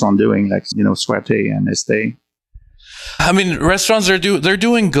restaurant doing? Like, Suerte and Este? I mean, restaurants they're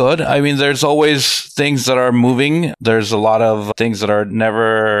doing good. I mean, there's always things that are moving. There's a lot of things that are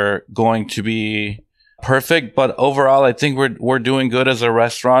never going to be perfect, but overall, I think we're doing good as a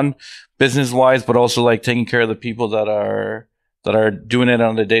restaurant, business wise, but also like taking care of the people that are doing it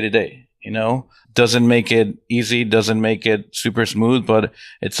on the day to day. Doesn't make it easy, doesn't make it super smooth, but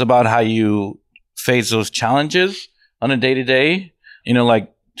it's about how you face those challenges on a day to day.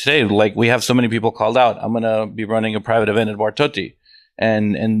 Like today, like we have so many people called out. I'm going to be running a private event at Bartotti.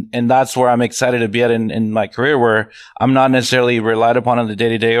 And that's where I'm excited to be at in my career, where I'm not necessarily relied upon on the day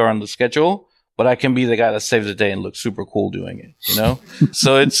to day or on the schedule, but I can be the guy that saves the day and looks super cool doing it,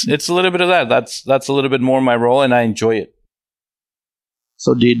 So it's a little bit of that. That's a little bit more my role, and I enjoy it.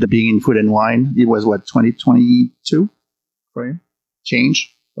 So did the being in food and wine, it was 2022 for you?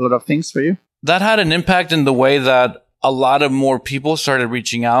 Change a lot of things for you? That had an impact in the way that a lot of more people started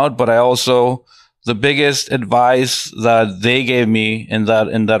reaching out, but I also, the biggest advice that they gave me in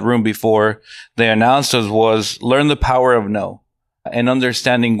that room before they announced us was learn the power of no and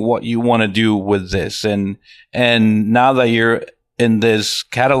understanding what you want to do with this. And now that you're in this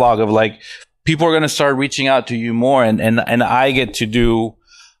catalog of like, people are going to start reaching out to you more, and I get to do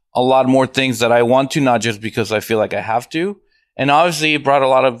a lot more things that I want to, not just because I feel like I have to. And obviously it brought a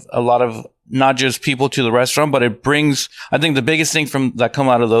lot of not just people to the restaurant, but it brings, I think the biggest thing that come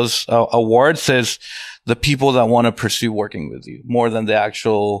out of those awards is the people that want to pursue working with you more than the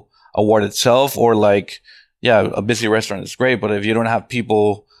actual award itself. Or like, yeah, a busy restaurant is great, but if you don't have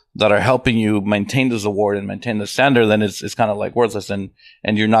people that are helping you maintain this award and maintain the standard, then it's kind of like worthless, and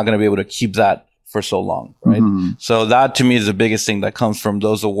you're not going to be able to keep that for so long, right? So that to me is the biggest thing that comes from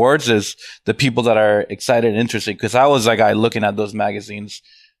those awards is the people that are excited and interested. Because I was that guy looking at those magazines,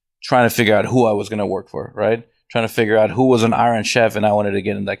 trying to figure out who I was going to work for, right? Trying to figure out who was an Iron Chef, and I wanted to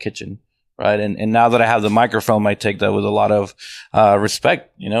get in that kitchen, right? And now that I have the microphone, I take that with a lot of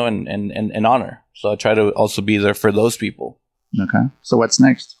respect, and honor. So I try to also be there for those people. Okay. So what's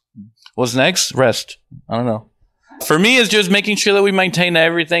next? What's next? Rest. I don't know. For me, it's just making sure that we maintain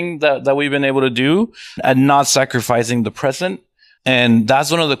everything that we've been able to do and not sacrificing the present. And that's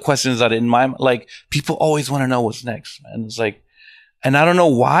one of the questions that in my, like, people always want to know what's next. And it's like, and I don't know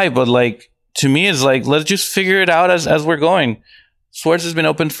why, but like, to me, it's like, let's just figure it out as we're going. Swartz has been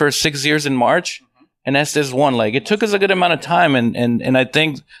open for 6 years in March. And Estes 1. Like, it took us a good amount of time. And I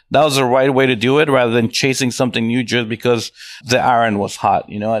think that was the right way to do it rather than chasing something new just because the iron was hot.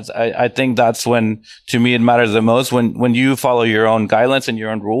 I think that's when, to me, it matters the most. When you follow your own guidelines and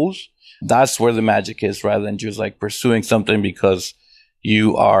your own rules, that's where the magic is rather than just like pursuing something because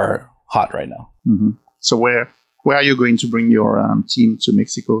you are hot right now. So where are you going to bring your team to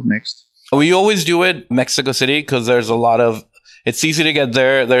Mexico next? We always do it Mexico City because there's a lot of, it's easy to get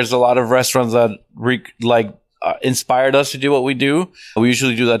there. There's a lot of restaurants that inspired us to do what we do. We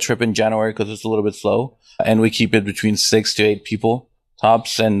usually do that trip in January because it's a little bit slow, and we keep it between 6 to 8 people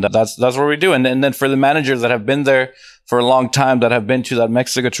tops, and that's what we do. And then for the managers that have been there for a long time, that have been to that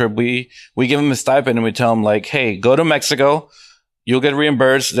Mexico trip, we give them a stipend and we tell them like, hey, go to Mexico, you'll get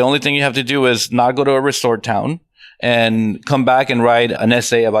reimbursed. The only thing you have to do is not go to a resort town and come back and write an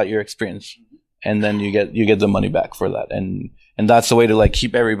essay about your experience, and then you get the money back for that. And that's the way to like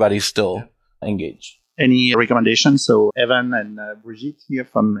keep everybody still engaged. Any recommendations? So Evan and Brigitte here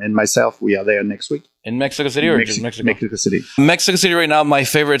and myself, we are there next week. In Mexico City or just Mexico? Mexico City. Mexico City right now, my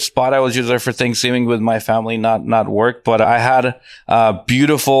favorite spot. I was just there for Thanksgiving with my family, not work, but I had a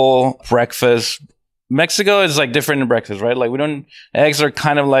beautiful breakfast. Mexico is like different in breakfast, right? Like eggs are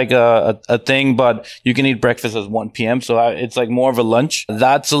kind of like a thing, but you can eat breakfast at 1 p.m. So it's like more of a lunch.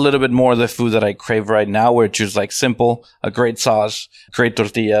 That's a little bit more of the food that I crave right now, where it's just like simple, a great sauce, great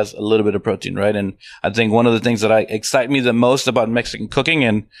tortillas, a little bit of protein, right? And I think one of the things that excite me the most about Mexican cooking,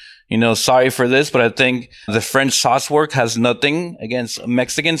 and sorry for this, but I think the French sauce work has nothing against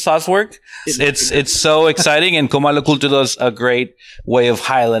Mexican sauce work. It's so exciting, and Comalo Culto does a great way of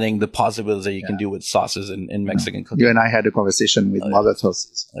highlighting the possibilities that you can do with sauces in Mexican cooking. You and I had a conversation with Mother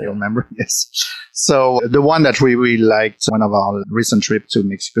Sauces. You remember? Yes. So the one that we really liked, one of our recent trip to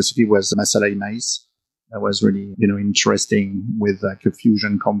Mexico City, was masala y maíz. That was really, interesting with like a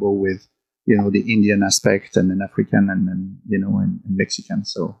fusion combo with the Indian aspect and then African and Mexican.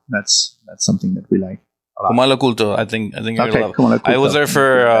 So that's something that we like. Comalo Culto, I think you're gonna love. I was there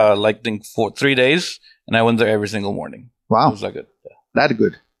for 3 days, and I went there every single morning. Wow, it was that good. Yeah. That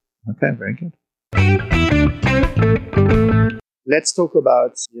good. Okay, very good. Let's talk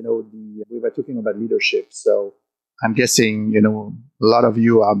about we were talking about leadership. So I'm guessing a lot of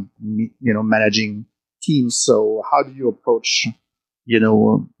you are managing teams. So how do you approach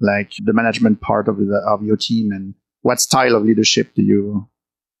like the management part of your team, and what style of leadership do you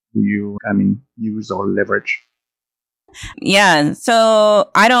use or leverage? Yeah. So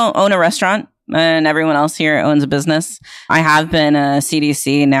I don't own a restaurant, and everyone else here owns a business. I have been a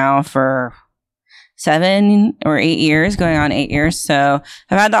CDC now for 7 or 8 years, going on 8 years. So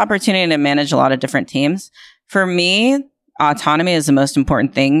I've had the opportunity to manage a lot of different teams. For me, autonomy is the most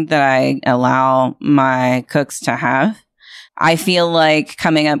important thing that I allow my cooks to have. I feel like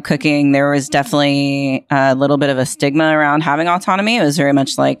coming up cooking, there was definitely a little bit of a stigma around having autonomy. It was very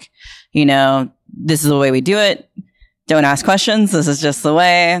much like, this is the way we do it. Don't ask questions. This is just the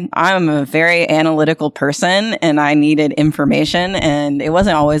way. I'm a very analytical person, and I needed information, and it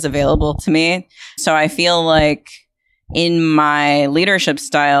wasn't always available to me. So I feel like in my leadership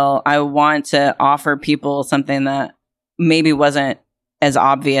style, I want to offer people something that maybe wasn't as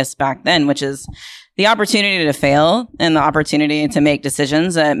obvious back then, which is the opportunity to fail and the opportunity to make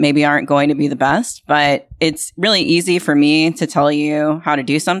decisions that maybe aren't going to be the best. But it's really easy for me to tell you how to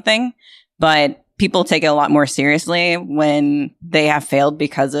do something, but people take it a lot more seriously when they have failed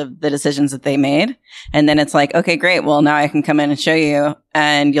because of the decisions that they made. And then it's like, okay, great. Well, now I can come in and show you,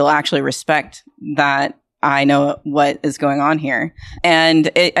 and you'll actually respect that I know what is going on here.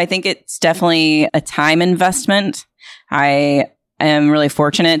 And I think it's definitely a time investment. I am really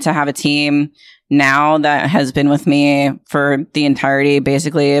fortunate to have a team now that has been with me for the entirety,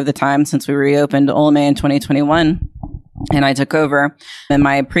 basically, of the time since we reopened Olame in 2021. and I took over. In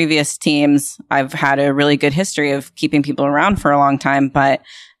my previous teams, I've had a really good history of keeping people around for a long time. But,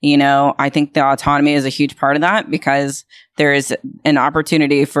 I think the autonomy is a huge part of that, because there is an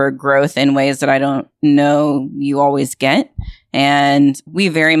opportunity for growth in ways that I don't know you always get. And we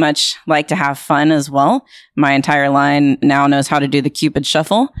very much like to have fun as well. My entire line now knows how to do the Cupid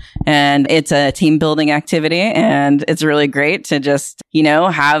Shuffle, and it's a team building activity, and it's really great to just,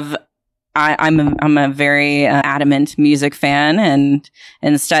 have I'm a very adamant music fan, and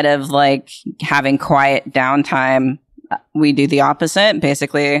instead of like having quiet downtime, we do the opposite.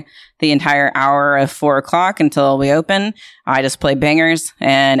 Basically, the entire hour of 4:00 until we open, I just play bangers,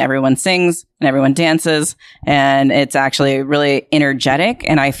 and everyone sings and everyone dances, and it's actually really energetic.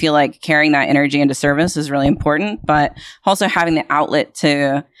 And I feel like carrying that energy into service is really important, but also having the outlet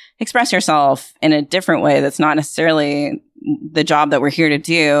to express yourself in a different way that's not necessarily the job that we're here to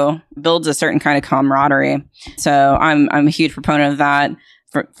do builds a certain kind of camaraderie. So I'm a huge proponent of that.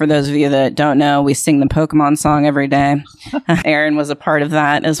 For those of you that don't know, we sing the Pokemon song every day. Aaron was a part of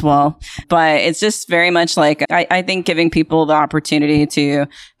that as well. But it's just very much like, I think giving people the opportunity to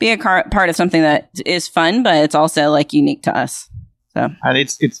be a part of something that is fun, but it's also like unique to us. So, and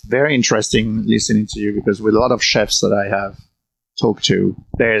it's very interesting listening to you, because with a lot of chefs that I have talked to,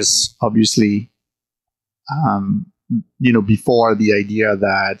 there's obviously, before the idea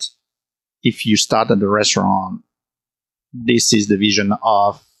that if you start at the restaurant, this is the vision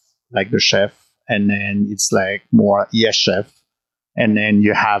of like the chef, and then it's like more yes chef, and then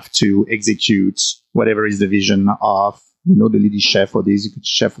you have to execute whatever is the vision of the lead chef or the executive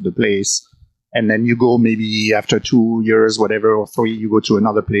chef of the place, and then you go maybe after 2 years, whatever, or 3, you go to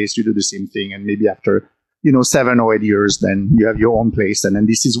another place, you do the same thing, and maybe after 7 or 8 years, then you have your own place, and then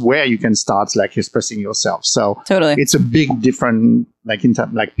this is where you can start like expressing yourself. So totally, it's a big different like in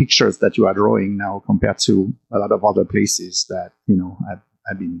terms like pictures that you are drawing now compared to a lot of other places that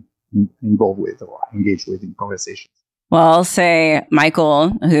I've been involved with or engaged with in conversations. Well, I'll say Michael,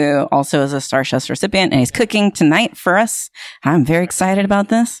 who also is a Star Chefs recipient, and he's cooking tonight for us. I'm very excited about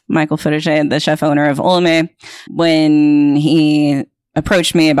this. Michael Footage, the chef owner of Olame, when he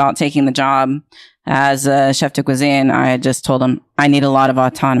approached me about taking the job as a chef de cuisine, I just told him I need a lot of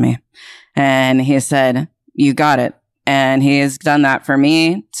autonomy. And he said, you got it. And he has done that for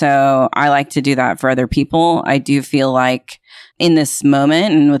me. So I like to do that for other people. I do feel like in this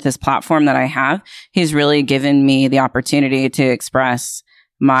moment and with this platform that I have, he's really given me the opportunity to express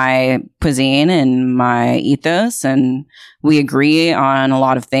my cuisine and my ethos. And we agree on a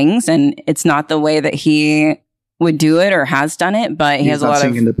lot of things. And it's not the way that he would do it or has done it, but he has a lot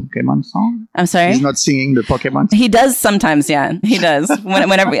of... He's not singing the Pokemon song? I'm sorry? He's not singing the Pokemon song? He does sometimes, yeah. He does.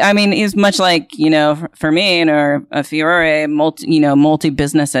 Whenever, he's much like, for me or a Fiore,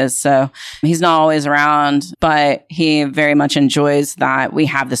 multi-businesses. So he's not always around, but he very much enjoys that we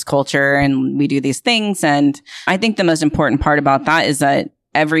have this culture and we do these things. And I think the most important part about that is that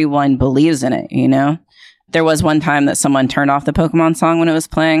everyone believes in it, There was one time that someone turned off the Pokemon song when it was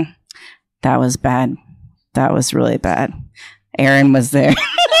playing. That was bad. That was really bad. Aaron was there.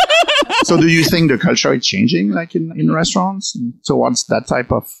 So do you think the culture is changing, like in restaurants, towards that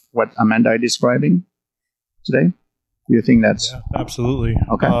type of what Amanda is describing today? Do you think that's... Yeah, absolutely.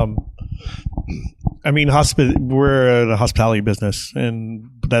 Okay. We're in a hospitality business, and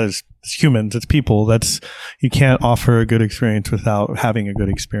that is, it's humans, it's people. You can't offer a good experience without having a good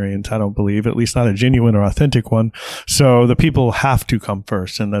experience, I don't believe, at least not a genuine or authentic one. So the people have to come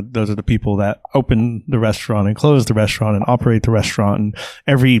first, and those are the people that open the restaurant and close the restaurant and operate the restaurant, and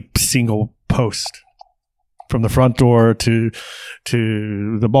every single post, from the front door to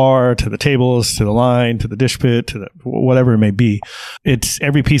the bar, to the tables, to the line, to the dish pit, to whatever it may be.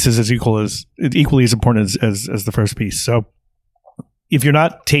 Every piece is equally as important as the first piece. So if you're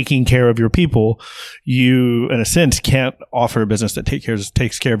not taking care of your people, you, in a sense, can't offer a business that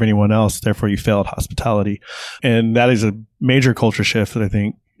takes care of anyone else. Therefore, you fail at hospitality. And that is a major culture shift that I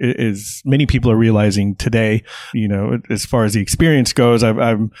think is many people are realizing today. As far as the experience goes,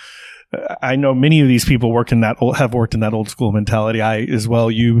 I know many of these people have worked in that old school mentality.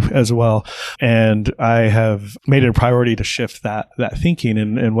 You as well. And I have made it a priority to shift that thinking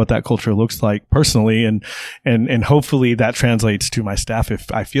and what that culture looks like personally. And hopefully that translates to my staff. If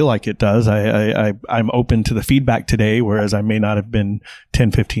I feel like it does, I'm open to the feedback today, whereas I may not have been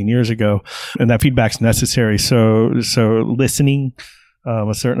 10, 15 years ago. And that feedback's necessary. So listening,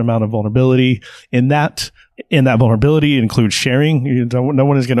 a certain amount of vulnerability in that, in that vulnerability includes sharing. No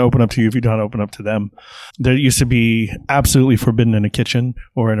one is going to open up to you if you don't open up to them. There used to be absolutely forbidden in a kitchen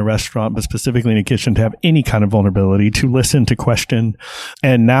or in a restaurant, but specifically in a kitchen, to have any kind of vulnerability, to listen, to question.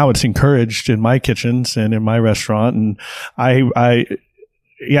 And now it's encouraged in my kitchens and in my restaurant. And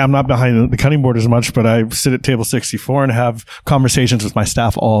I'm not behind the cutting board as much, but I sit at table 64 and have conversations with my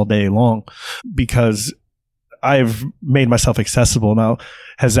staff all day long because I've made myself accessible. Now,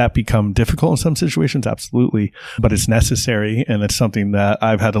 has that become difficult in some situations? Absolutely. But it's necessary. And it's something that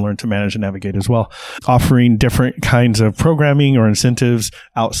I've had to learn to manage and navigate as well. Offering different kinds of programming or incentives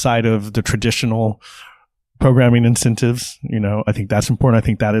outside of the traditional programming incentives, I think that's important. I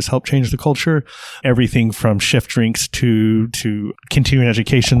think that has helped change the culture. Everything from shift drinks to continuing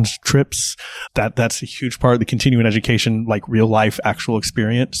education trips. That's a huge part of the continuing education, like real life, actual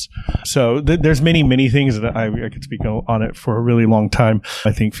experience. So there's many things that I could speak on it for a really long time.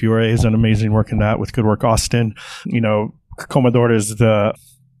 I think Fiore has done amazing work in that with Good Work Austin. Comodoro is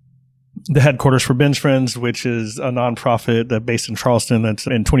the headquarters for Ben's Friends, which is a nonprofit based in Charleston that's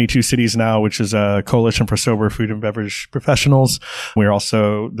in 22 cities now, which is a coalition for sober food and beverage professionals. We're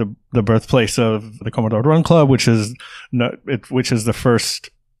also the birthplace of the Comodoro Run Club, which is the first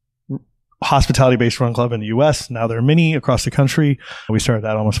hospitality-based run club in the U.S. Now there are many across the country. We started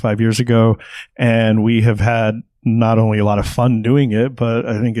that almost 5 years ago, and we have had not only a lot of fun doing it, but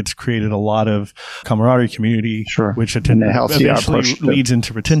I think it's created a lot of camaraderie, community, which eventually leads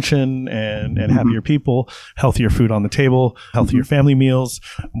into retention and happier people, healthier food on the table, healthier family meals,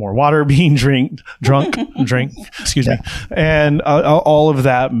 more water being drink, excuse me. And all of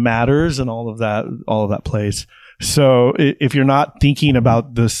that matters, and all of that plays. So if you're not thinking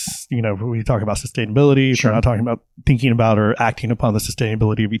about this, when we talk about sustainability, if you're not talking about thinking about or acting upon the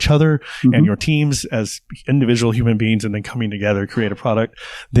sustainability of each other and your teams as individual human beings, and then coming together, create a product,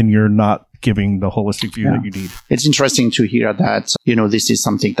 then you're not giving the holistic view that you need. It's interesting to hear that, this is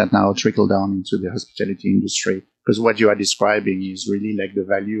something that now trickle down into the hospitality industry, because what you are describing is really like the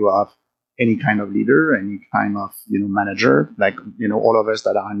value of any kind of leader, any kind of, manager, like, all of us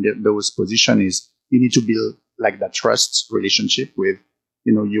that are in those positions is you need to build like that trust relationship with,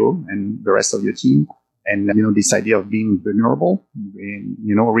 you and the rest of your team. And, this idea of being vulnerable, and,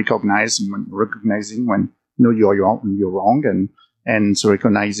 recognizing when, you're wrong. And so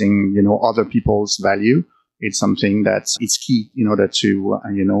recognizing, other people's value. It's something that's key in order to,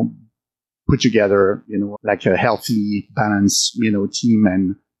 put together, like a healthy, balanced, team,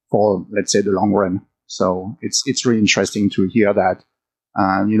 and for, let's say, the long run. So it's really interesting to hear that,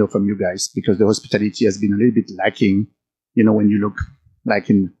 from you guys, because the hospitality has been a little bit lacking. When you look like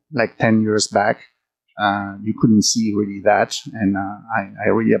 10 years back, you couldn't see really that. And I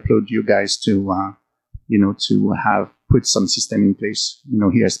really applaud you guys to have put some system in place,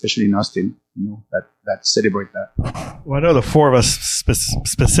 here, especially in Austin, that celebrate that. Well, I know the four of us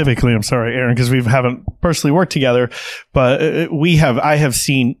specifically, I'm sorry, Aaron, because we haven't personally worked together, but I have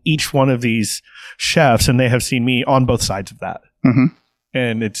seen each one of these chefs, and they have seen me on both sides of that. Mm-hmm.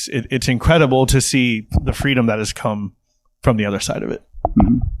 And it's incredible to see the freedom that has come from the other side of it.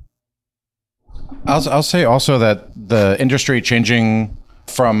 Mm-hmm. I'll say also that the industry changing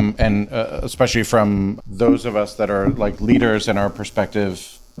from, and especially from those of us that are like leaders in our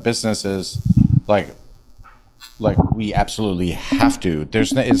prospective businesses, like we absolutely have to.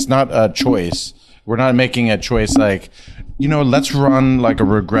 It's not a choice. We're not making a choice like, let's run like a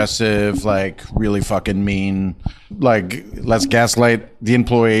regressive, like really fucking mean, like let's gaslight the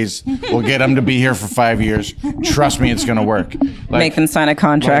employees. We'll get them to be here for 5 years. Trust me, it's going to work. Make them sign a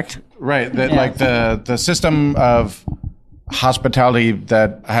contract. Like the system of hospitality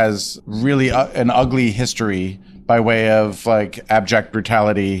that has really an ugly history by way of like abject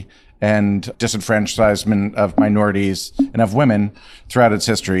brutality and disenfranchisement of minorities and of women throughout its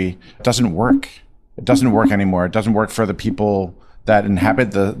history doesn't work. It doesn't work anymore. It doesn't work for the people that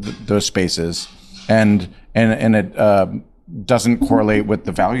inhabit those spaces, and it doesn't correlate with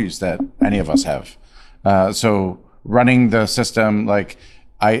the values that any of us have. So running the system, like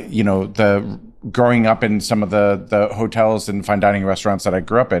growing up in some of the hotels and fine dining restaurants that I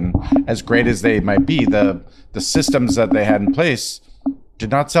grew up in, as great as they might be, the systems that they had in place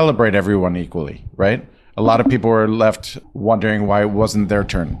did not celebrate everyone equally, right? A lot of people were left wondering why it wasn't their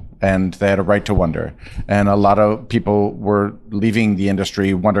turn, and they had a right to wonder. And a lot of people were leaving the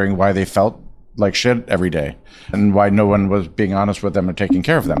industry wondering why they felt like shit every day, and why no one was being honest with them or taking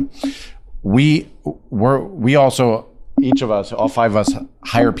care of them. We also, each of us, all five of us,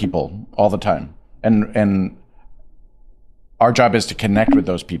 hire people all the time. And our job is to connect with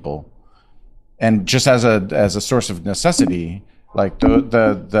those people. And just as a source of necessity, Like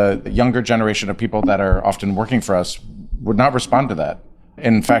the younger generation of people that are often working for us would not respond to that.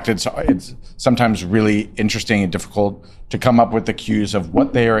 In fact, it's sometimes really interesting and difficult to come up with the cues of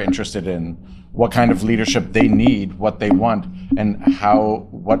what they are interested in, what kind of leadership they need, what they want, and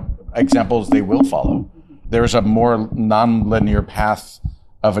what examples they will follow. There's a more non-linear path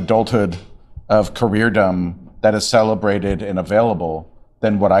of adulthood, of careerdom that is celebrated and available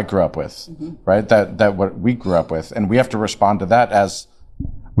than what I grew up with, right? That what we grew up with, and we have to respond to that as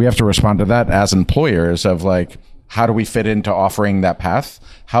employers of like, how do we fit into offering that path?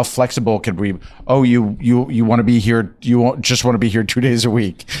 How flexible could we? Oh, you want to be here? You won't just want to be here 2 days a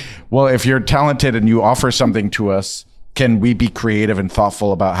week? Well, if you're talented and you offer something to us, can we be creative and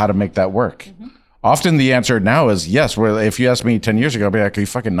thoughtful about how to make that work? Often the answer now is yes. Well, if you asked me 10 years ago, I'd be like, are you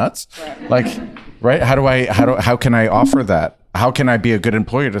fucking nuts? Like, right? How can I offer that? How can I be a good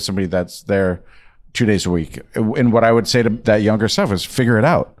employer to somebody that's there 2 days a week? And what I would say to that younger self is figure it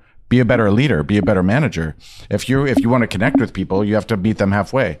out. Be a better leader, be a better manager. If you want to connect with people, you have to meet them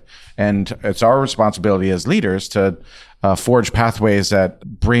halfway. And it's our responsibility as leaders to forge pathways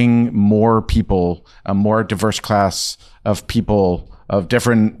that bring more people, a more diverse class of people of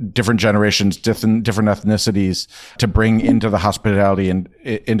different generations, different ethnicities, to bring into the hospitality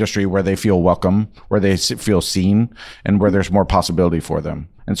industry where they feel welcome, where they feel seen, and where there's more possibility for them.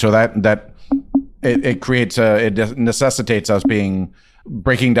 And so that it necessitates us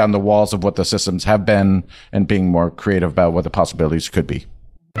breaking down the walls of what the systems have been and being more creative about what the possibilities could be.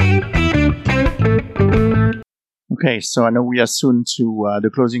 Okay, so I know we are soon to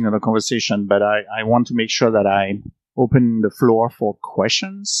the closing of the conversation, but I want to make sure that I open the floor for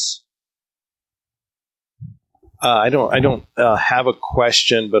questions. I don't have a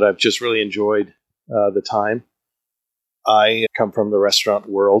question, but I've just really enjoyed the time. I come from the restaurant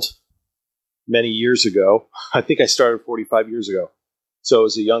world many years ago. I think I started 45 years ago. So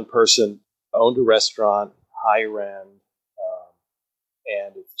as a young person, I owned a restaurant, higher end,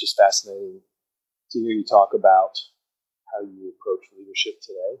 and it's just fascinating to hear you talk about how you approach leadership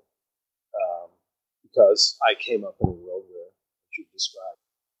today, because I came up in a world where what you described,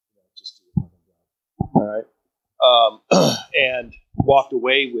 just do your fucking job. All right, and walked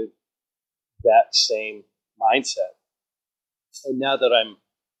away with that same mindset. And now that I'm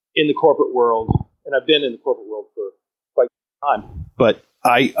in the corporate world, and I've been in the corporate world for quite some time, but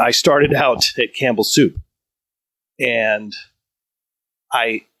I started out at Campbell's Soup, and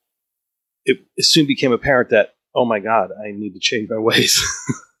it soon became apparent that, oh my God, I need to change my ways.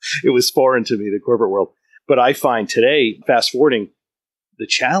 It was foreign to me, the corporate world. But I find today, fast forwarding, the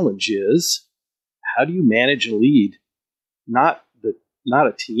challenge is, how do you manage and lead not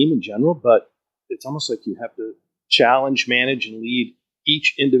a team in general, but it's almost like you have to challenge, manage, and lead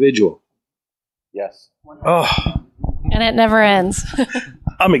each individual. Yes. Oh, And it never ends.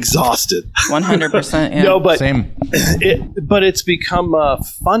 I'm exhausted. 100%. Yeah. No, but Same. But it's become a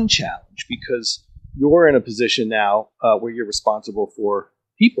fun challenge because you're in a position now where you're responsible for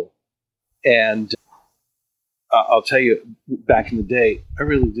people. And I'll tell you, back in the day, I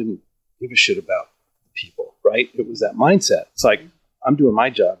really didn't give a shit about people, right? It was that mindset. It's like, I'm doing my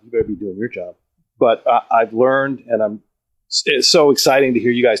job. You better be doing your job. But I've learned, and it's so exciting to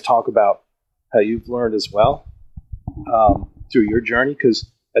hear you guys talk about how you've learned as well through your journey, because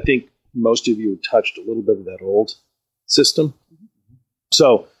I think most of you touched a little bit of that old system.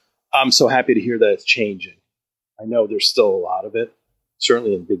 So I'm so happy to hear that it's changing. I know there's still a lot of it,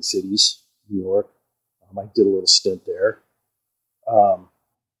 certainly in big cities, New York. I did a little stint there.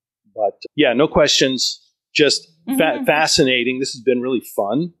 But yeah, no questions. Just fascinating. This has been really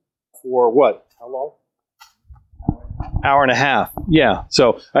fun for what? How long? Hour and a half. Yeah.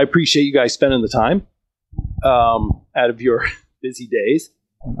 So I appreciate you guys spending the time out of your busy days.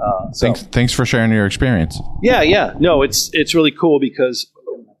 Thanks for sharing your experience. Yeah. No, it's really cool because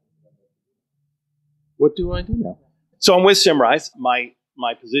what do I do now? So I'm with Simrise. My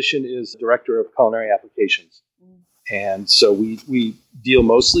position is Director of Culinary Applications. And so we deal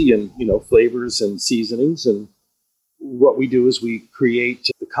mostly in, flavors and seasonings. And what we do is we create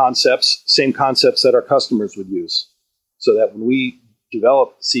the same concepts that our customers would use. So that when we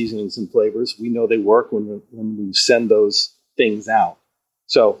develop seasonings and flavors, we know they work when we send those things out.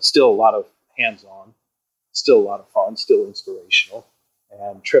 So still a lot of hands-on, still a lot of fun, still inspirational.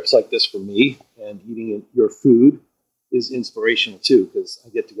 And trips like this for me and eating your food is inspirational too, because I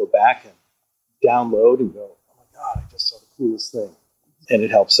get to go back and download and go, oh my God, I just saw the coolest thing. And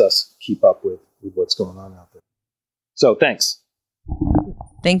it helps us keep up with what's going on out there. So thanks.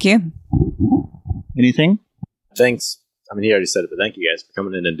 Thank you. Anything? Thanks. I mean, he already said it, but thank you guys for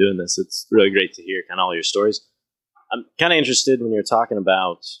coming in and doing this. It's really great to hear kind of all your stories. I'm kind of interested when you're talking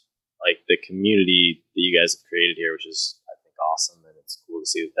about like the community that you guys have created here, which is, I think, awesome. And it's cool to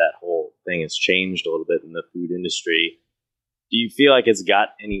see that whole thing has changed a little bit in the food industry. Do you feel like it's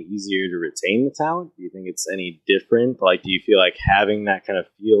got any easier to retain the talent? Do you think it's any different? Like, do you feel like having that kind of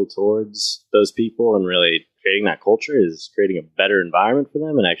feel towards those people and really creating that culture is creating a better environment for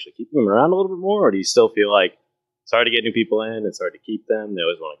them and actually keeping them around a little bit more? Or do you still feel like it's hard to get new people in, it's hard to keep them, they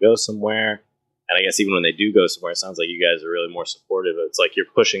always want to go somewhere? And I guess even when they do go somewhere, it sounds like you guys are really more supportive. It's like you're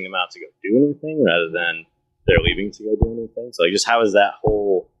pushing them out to go do anything rather than they're leaving to go do anything. So like, just how is that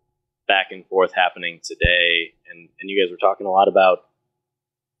whole back and forth happening today? And you guys were talking a lot about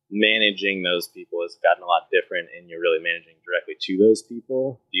managing those people has gotten a lot different, and you're really managing directly to those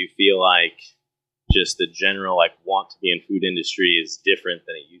people. Do you feel like just the general like want to be in food industry is different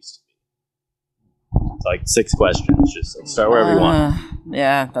than it used to be? It's like 6 questions. Just like, start wherever you want.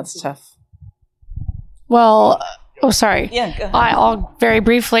 Yeah, that's tough. Well, sorry. Yeah, go ahead. I'll very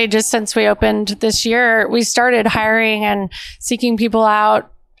briefly, just since we opened this year, we started hiring and seeking people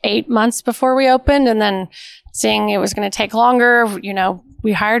out 8 months before we opened, and then seeing it was going to take longer,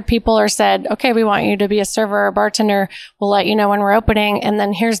 we hired people or said, okay, we want you to be a server or bartender. We'll let you know when we're opening. And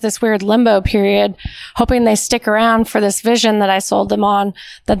then here's this weird limbo period, hoping they stick around for this vision that I sold them on,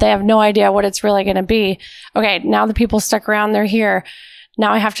 that they have no idea what it's really going to be. Okay, now the people stuck around, they're here.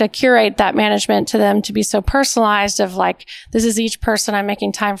 Now I have to curate that management to them to be so personalized of like, this is each person. I'm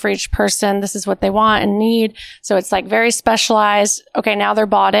making time for each person. This is what they want and need. So it's like very specialized. Okay, now they're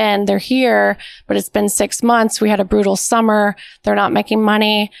bought in. They're here, but it's been 6 months. We had a brutal summer. They're not making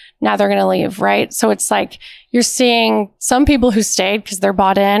money. Now they're going to leave, right? So it's like you're seeing some people who stayed because they're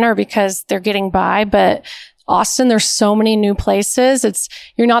bought in or because they're getting by, but Austin, there's so many new places.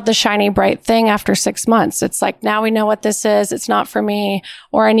 You're not the shiny, bright thing after 6 months. It's like, now we know what this is. It's not for me,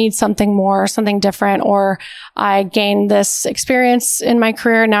 or I need something more, something different, or I gained this experience in my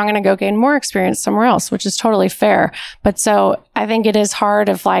career. Now I'm going to go gain more experience somewhere else, which is totally fair. But so I think it is hard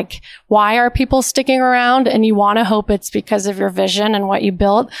of like, why are people sticking around? And you want to hope it's because of your vision and what you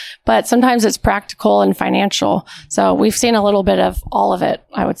built, but sometimes it's practical and financial. So we've seen a little bit of all of it,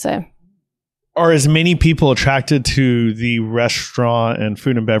 I would say. Are as many people attracted to the restaurant and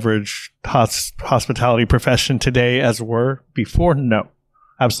food and beverage hospitality profession today as were before? No,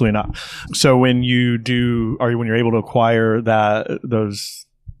 absolutely not. So when you're able to acquire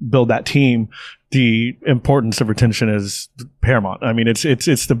build that team, the importance of retention is paramount. I mean, it's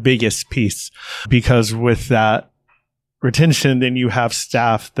the biggest piece, because with that retention, then you have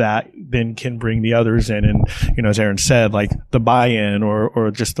staff that then can bring the others in. And, as Aaron said, like the buy-in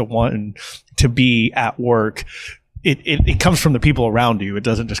or just the one to be at work, it comes from the people around you. It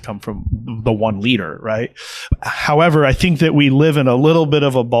doesn't just come from the one leader, right? However, I think that we live in a little bit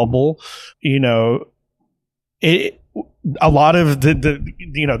of a bubble. A lot of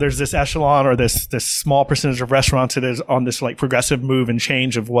there's this echelon or this small percentage of restaurants that is on this like progressive move and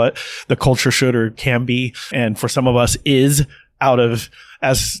change of what the culture should or can be. And for some of us is out of,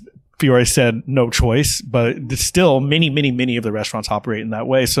 as Fiore said, no choice, but still many of the restaurants operate in that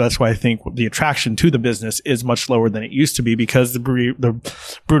way. So that's why I think the attraction to the business is much lower than it used to be, because the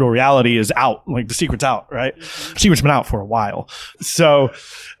brutal reality is out. Like the secret's out, right? Secret's been out for a while. So,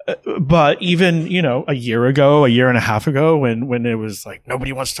 but even, a year and a half ago, when it was like,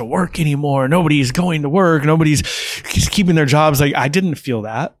 nobody wants to work anymore. Nobody's going to work. Nobody's keeping their jobs. Like, I didn't feel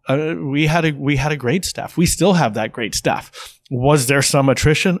that. We had a great staff. We still have that great staff. Was there some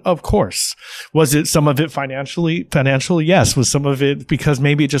attrition? Of course. Was it some of it financially? Yes. Was some of it because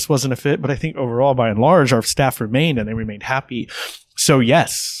maybe it just wasn't a fit? But I think overall, by and large, our staff remained and they remained happy. So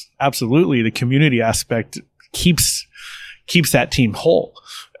yes, absolutely. The community aspect keeps that team whole.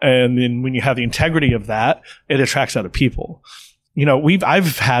 And then when you have the integrity of that, it attracts other people.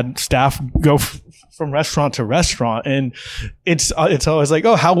 I've had staff go from restaurant to restaurant, and it's always like,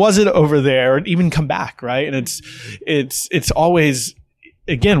 oh, how was it over there? Or even come back, right? And it's always,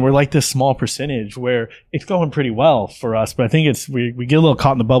 again, we're like this small percentage where it's going pretty well for us, but I think we get a little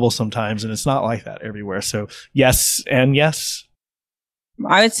caught in the bubble sometimes, and it's not like that everywhere. So yes and yes.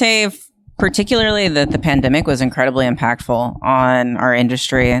 I would say particularly that the pandemic was incredibly impactful on our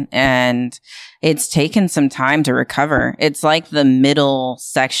industry, and it's taken some time to recover. It's like the middle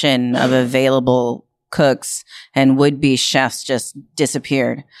section of available cooks and would-be chefs just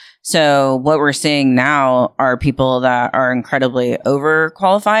disappeared. So what we're seeing now are people that are incredibly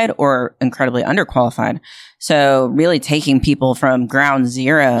overqualified or incredibly underqualified. So really taking people from ground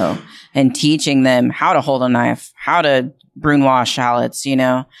zero and teaching them how to hold a knife, how to brunoise shallots,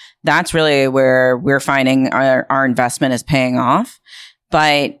 that's really where we're finding our investment is paying off.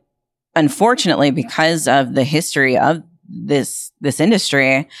 But unfortunately, because of the history of this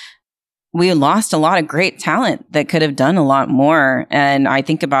industry, we lost a lot of great talent that could have done a lot more. And I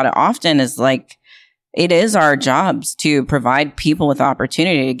think about it often as like, it is our jobs to provide people with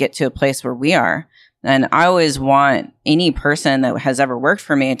opportunity to get to a place where we are. And I always want any person that has ever worked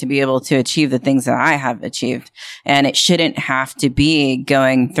for me to be able to achieve the things that I have achieved. And it shouldn't have to be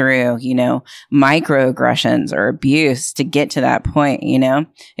going through, microaggressions or abuse to get to that point,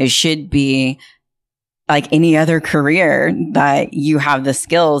 It should be like any other career that you have the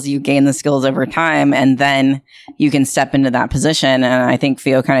skills, you gain the skills over time, and then you can step into that position. And I think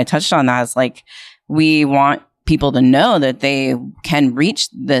Theo kind of touched on that. It's like, we want people to know that they can reach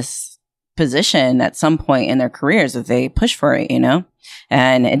this position at some point in their careers if they push for it,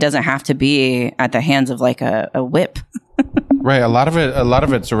 and it doesn't have to be at the hands of like a whip. Right. A lot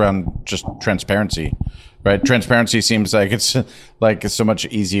of it's around just transparency, right? Transparency seems like it's so much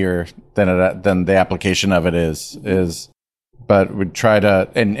easier than the application of it is, but we try to,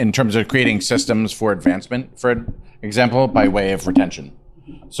 in terms of creating systems for advancement, for example, by way of retention.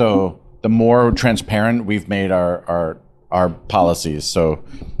 So the more transparent we've made our policies. So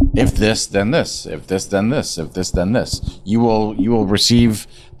if this, then this, if this, then this, if this, then this, you will receive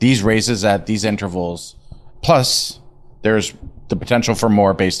these raises at these intervals. Plus there's the potential for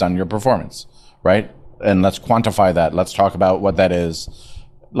more based on your performance, right? And let's quantify that. Let's talk about what that is.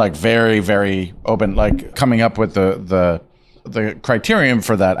 Like very, very open, like coming up with the criterion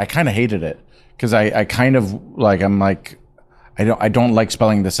for that. I kind of hated it because I kind of like, I'm like, I don't like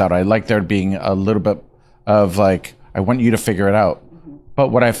spelling this out. I like there being a little bit of like, I want you to figure it out. But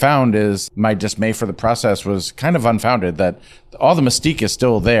what I found is my dismay for the process was kind of unfounded, that all the mystique is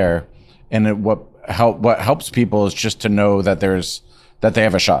still there. And what helps people is just to know that they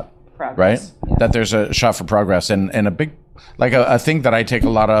have a shot, progress, right? Yeah. That there's a shot for progress. And a big, like a thing that I take a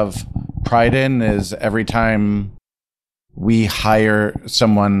lot of pride in is every time we hire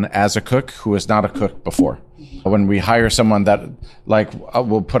someone as a cook who is not a cook before. When we hire someone that like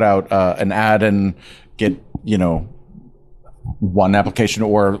we'll put out an ad and get, one application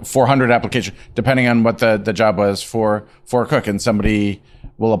or 400 applications, depending on what the job was for a cook, and somebody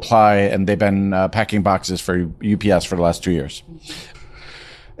will apply and they've been packing boxes for UPS for the last 2 years.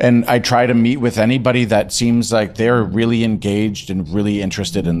 And I try to meet with anybody that seems like they're really engaged and really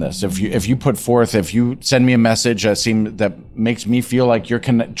interested in this. If you send me a message that makes me feel like you're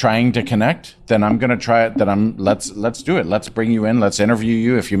trying to connect, then I'm going to try it. Let's do it. Let's bring you in. Let's interview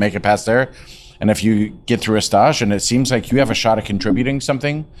you if you make it past there. And if you get through a stage and it seems like you have a shot at contributing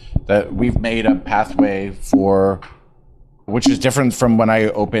something, that we've made a pathway for, which is different from when I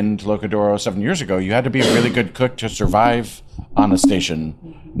opened Locadoro 7 years ago. You had to be a really good cook to survive on a station.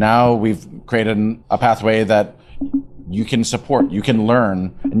 Now we've created a pathway that you can support, you can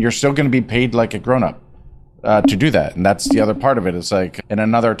learn, and you're still going to be paid like a grown-up to do that. And that's the other part of it. It's like, in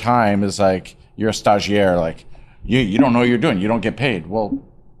another time, is like, you're a stagiaire, like, you don't know what you're doing, you don't get paid. Well,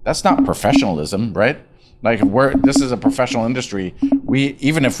 that's not professionalism, right? Like, this is a professional industry.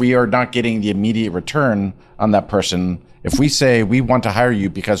 Even if we are not getting the immediate return on that person, if we say we want to hire you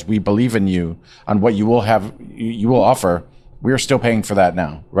because we believe in you on what you will offer, we are still paying for that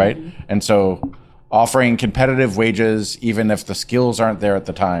now, right? Mm-hmm. And so offering competitive wages, even if the skills aren't there at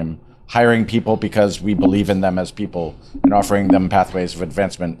the time, hiring people because we believe in them as people, and offering them pathways of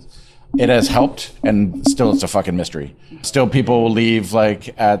advancement, it has helped, and still it's a fucking mystery. Still people will leave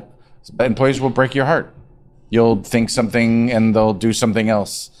employees will break your heart. You'll think something and they'll do something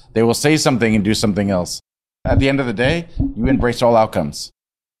else. They will say something and do something else. At the end of the day, you embrace all outcomes.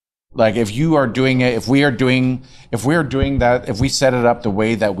 Like, if you are doing it, if we are doing that, if we set it up the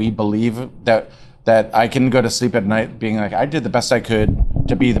way that we believe that I can go to sleep at night being like, I did the best I could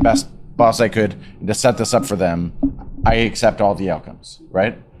to be the best boss I could and to set this up for them, I accept all the outcomes,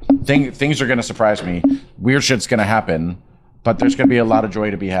 right? Things are going to surprise me. Weird shit's going to happen, but there's going to be a lot of joy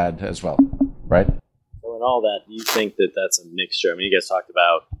to be had as well, right? So in all that, do you think that that's a mixture? I mean, you guys talked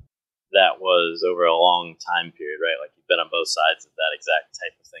about that was over a long time period, right? Like, you've been on both sides of that exact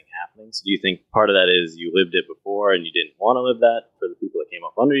type of thing happening. So do you think part of that is you lived it before and you didn't want to live that for the people that came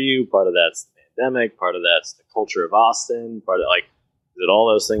up under you? Part of that's the pandemic. Part of that's the culture of Austin. Part of, like, is it all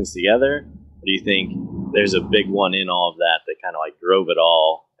those things together? Or do you think there's a big one in all of that kind of like drove it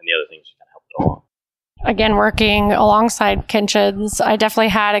all, and the other things kind of helped it along? Again, working alongside kitchens, I definitely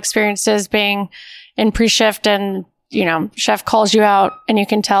had experiences being in pre-shift, and chef calls you out and you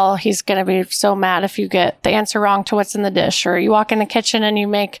can tell he's going to be so mad if you get the answer wrong to what's in the dish, or you walk in the kitchen and you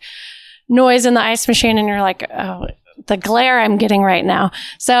make noise in the ice machine and you're like, oh, the glare I'm getting right now.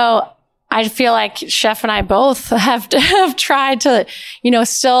 So I feel like Chef and I both have tried to,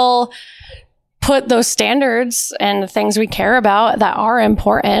 still put those standards and the things we care about that are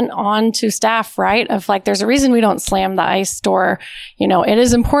important onto staff, right? Of like, there's a reason we don't slam the ice door. It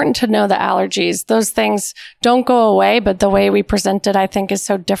is important to know the allergies. Those things don't go away, but the way we present it, I think, is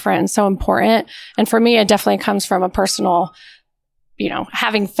so different and so important. And for me, it definitely comes from a personal,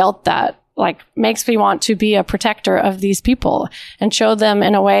 having felt that, like, makes me want to be a protector of these people and show them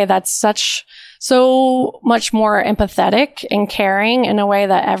in a way that's so much more empathetic and caring in a way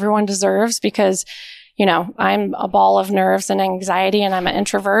that everyone deserves, because, I'm a ball of nerves and anxiety and I'm an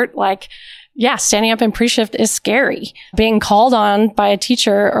introvert. Like, yeah, standing up in pre-shift is scary. Being called on by a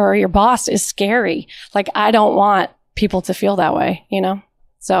teacher or your boss is scary. Like, I don't want people to feel that way,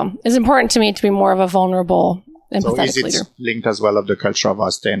 So it's important to me to be more of a vulnerable, empathetic leader. So is it linked as well of the culture of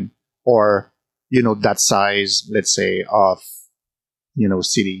Austin, or, that size, let's say, of,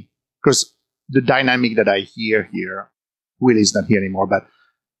 city? Because the dynamic that I hear here, Will is not here anymore, but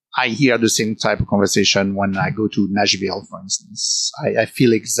I hear the same type of conversation when I go to Nashville, for instance. I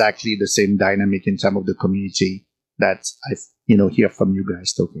feel exactly the same dynamic in terms of the community that I, hear from you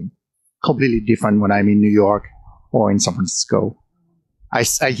guys talking. Completely different when I'm in New York or in San Francisco. I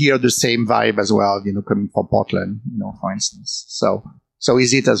hear the same vibe as well, coming from Portland, for instance. So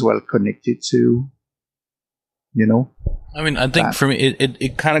is it as well connected to, I mean, I think for me,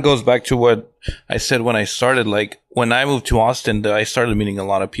 it kind of goes back to what I said when I started. Like, when I moved to Austin, I started meeting a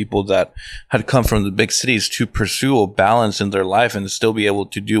lot of people that had come from the big cities to pursue a balance in their life and still be able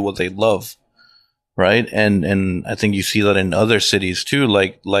to do what they love. Right. And I think you see that in other cities too,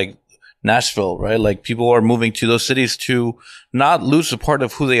 like Nashville, right? Like, people are moving to those cities to not lose a part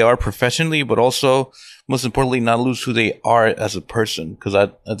of who they are professionally, but also, most importantly, not lose who they are as a person. Cause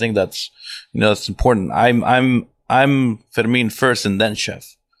I think that's, that's important. I'm Fermin first and then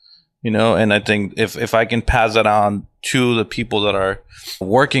Chef, and I think if I can pass that on to the people that are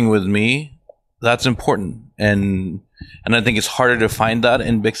working with me, that's important. And I think it's harder to find that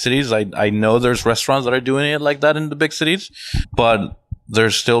in big cities. I know there's restaurants that are doing it like that in the big cities, but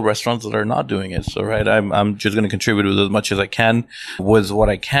there's still restaurants that are not doing it. So, right, I'm just going to contribute with as much as I can with what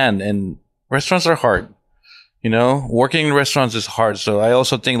I can. And restaurants are hard. Working in restaurants is hard. So I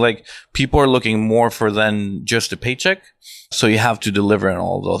also think, like, people are looking more for than just a paycheck. So you have to deliver on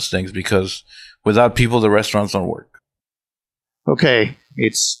all of those things, because without people, the restaurants don't work. Okay.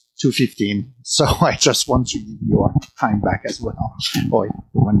 It's 2:15. So I just want to give your time back as well. Or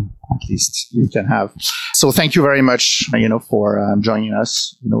the one at least you can have. So thank you very much, for joining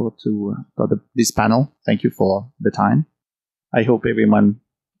us, this panel. Thank you for the time. I hope everyone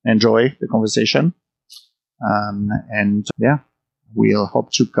enjoy the conversation. We'll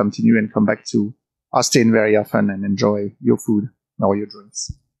hope to continue and come back to Austin very often and enjoy your food or your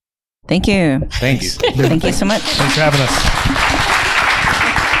drinks. Thank you. Thanks. Thank you so much. Thanks for having us.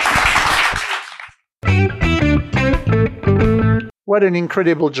 What an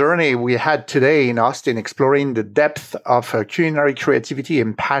incredible journey we had today in Austin, exploring the depth of culinary creativity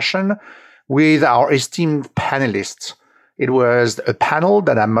and passion with our esteemed panelists. It was a panel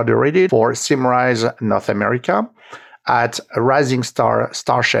that I moderated for Simrise North America at Rising Star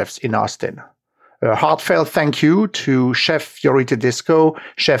Chefs in Austin. A heartfelt thank you to Chef Fiori Tedesco,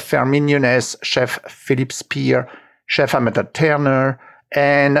 Chef Fermin Younes, Chef Philippe Spear, Chef Amata Turner,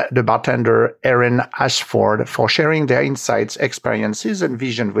 and the bartender Erin Ashford for sharing their insights, experiences, and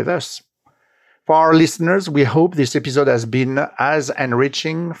vision with us. For our listeners, we hope this episode has been as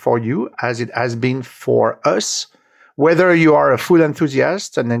enriching for you as it has been for us. Whether you are a food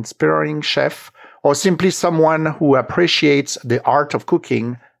enthusiast, an inspiring chef, or simply someone who appreciates the art of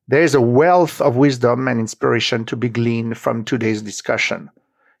cooking, there is a wealth of wisdom and inspiration to be gleaned from today's discussion.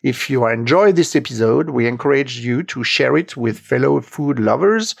 If you enjoyed this episode, we encourage you to share it with fellow food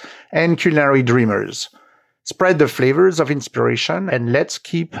lovers and culinary dreamers. Spread the flavors of inspiration and let's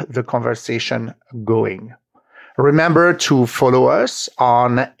keep the conversation going. Remember to follow us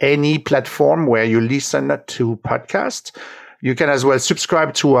on any platform where you listen to podcasts. You can as well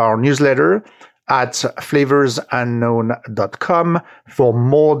subscribe to our newsletter at flavorsunknown.com for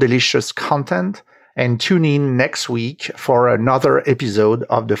more delicious content, and tune in next week for another episode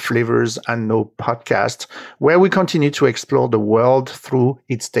of the Flavors Unknown podcast, where we continue to explore the world through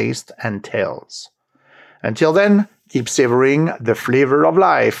its taste and tales. Until then, keep savoring the flavor of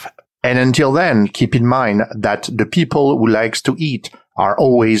life. And until then, keep in mind that the people who likes to eat are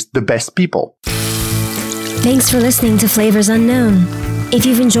always the best people. Thanks for listening to Flavors Unknown. If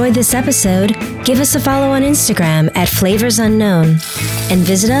you've enjoyed this episode, give us a follow on Instagram at Flavors Unknown and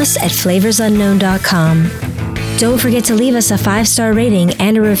visit us at flavorsunknown.com. Don't forget to leave us a 5-star rating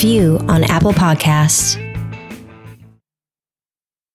and a review on Apple Podcasts.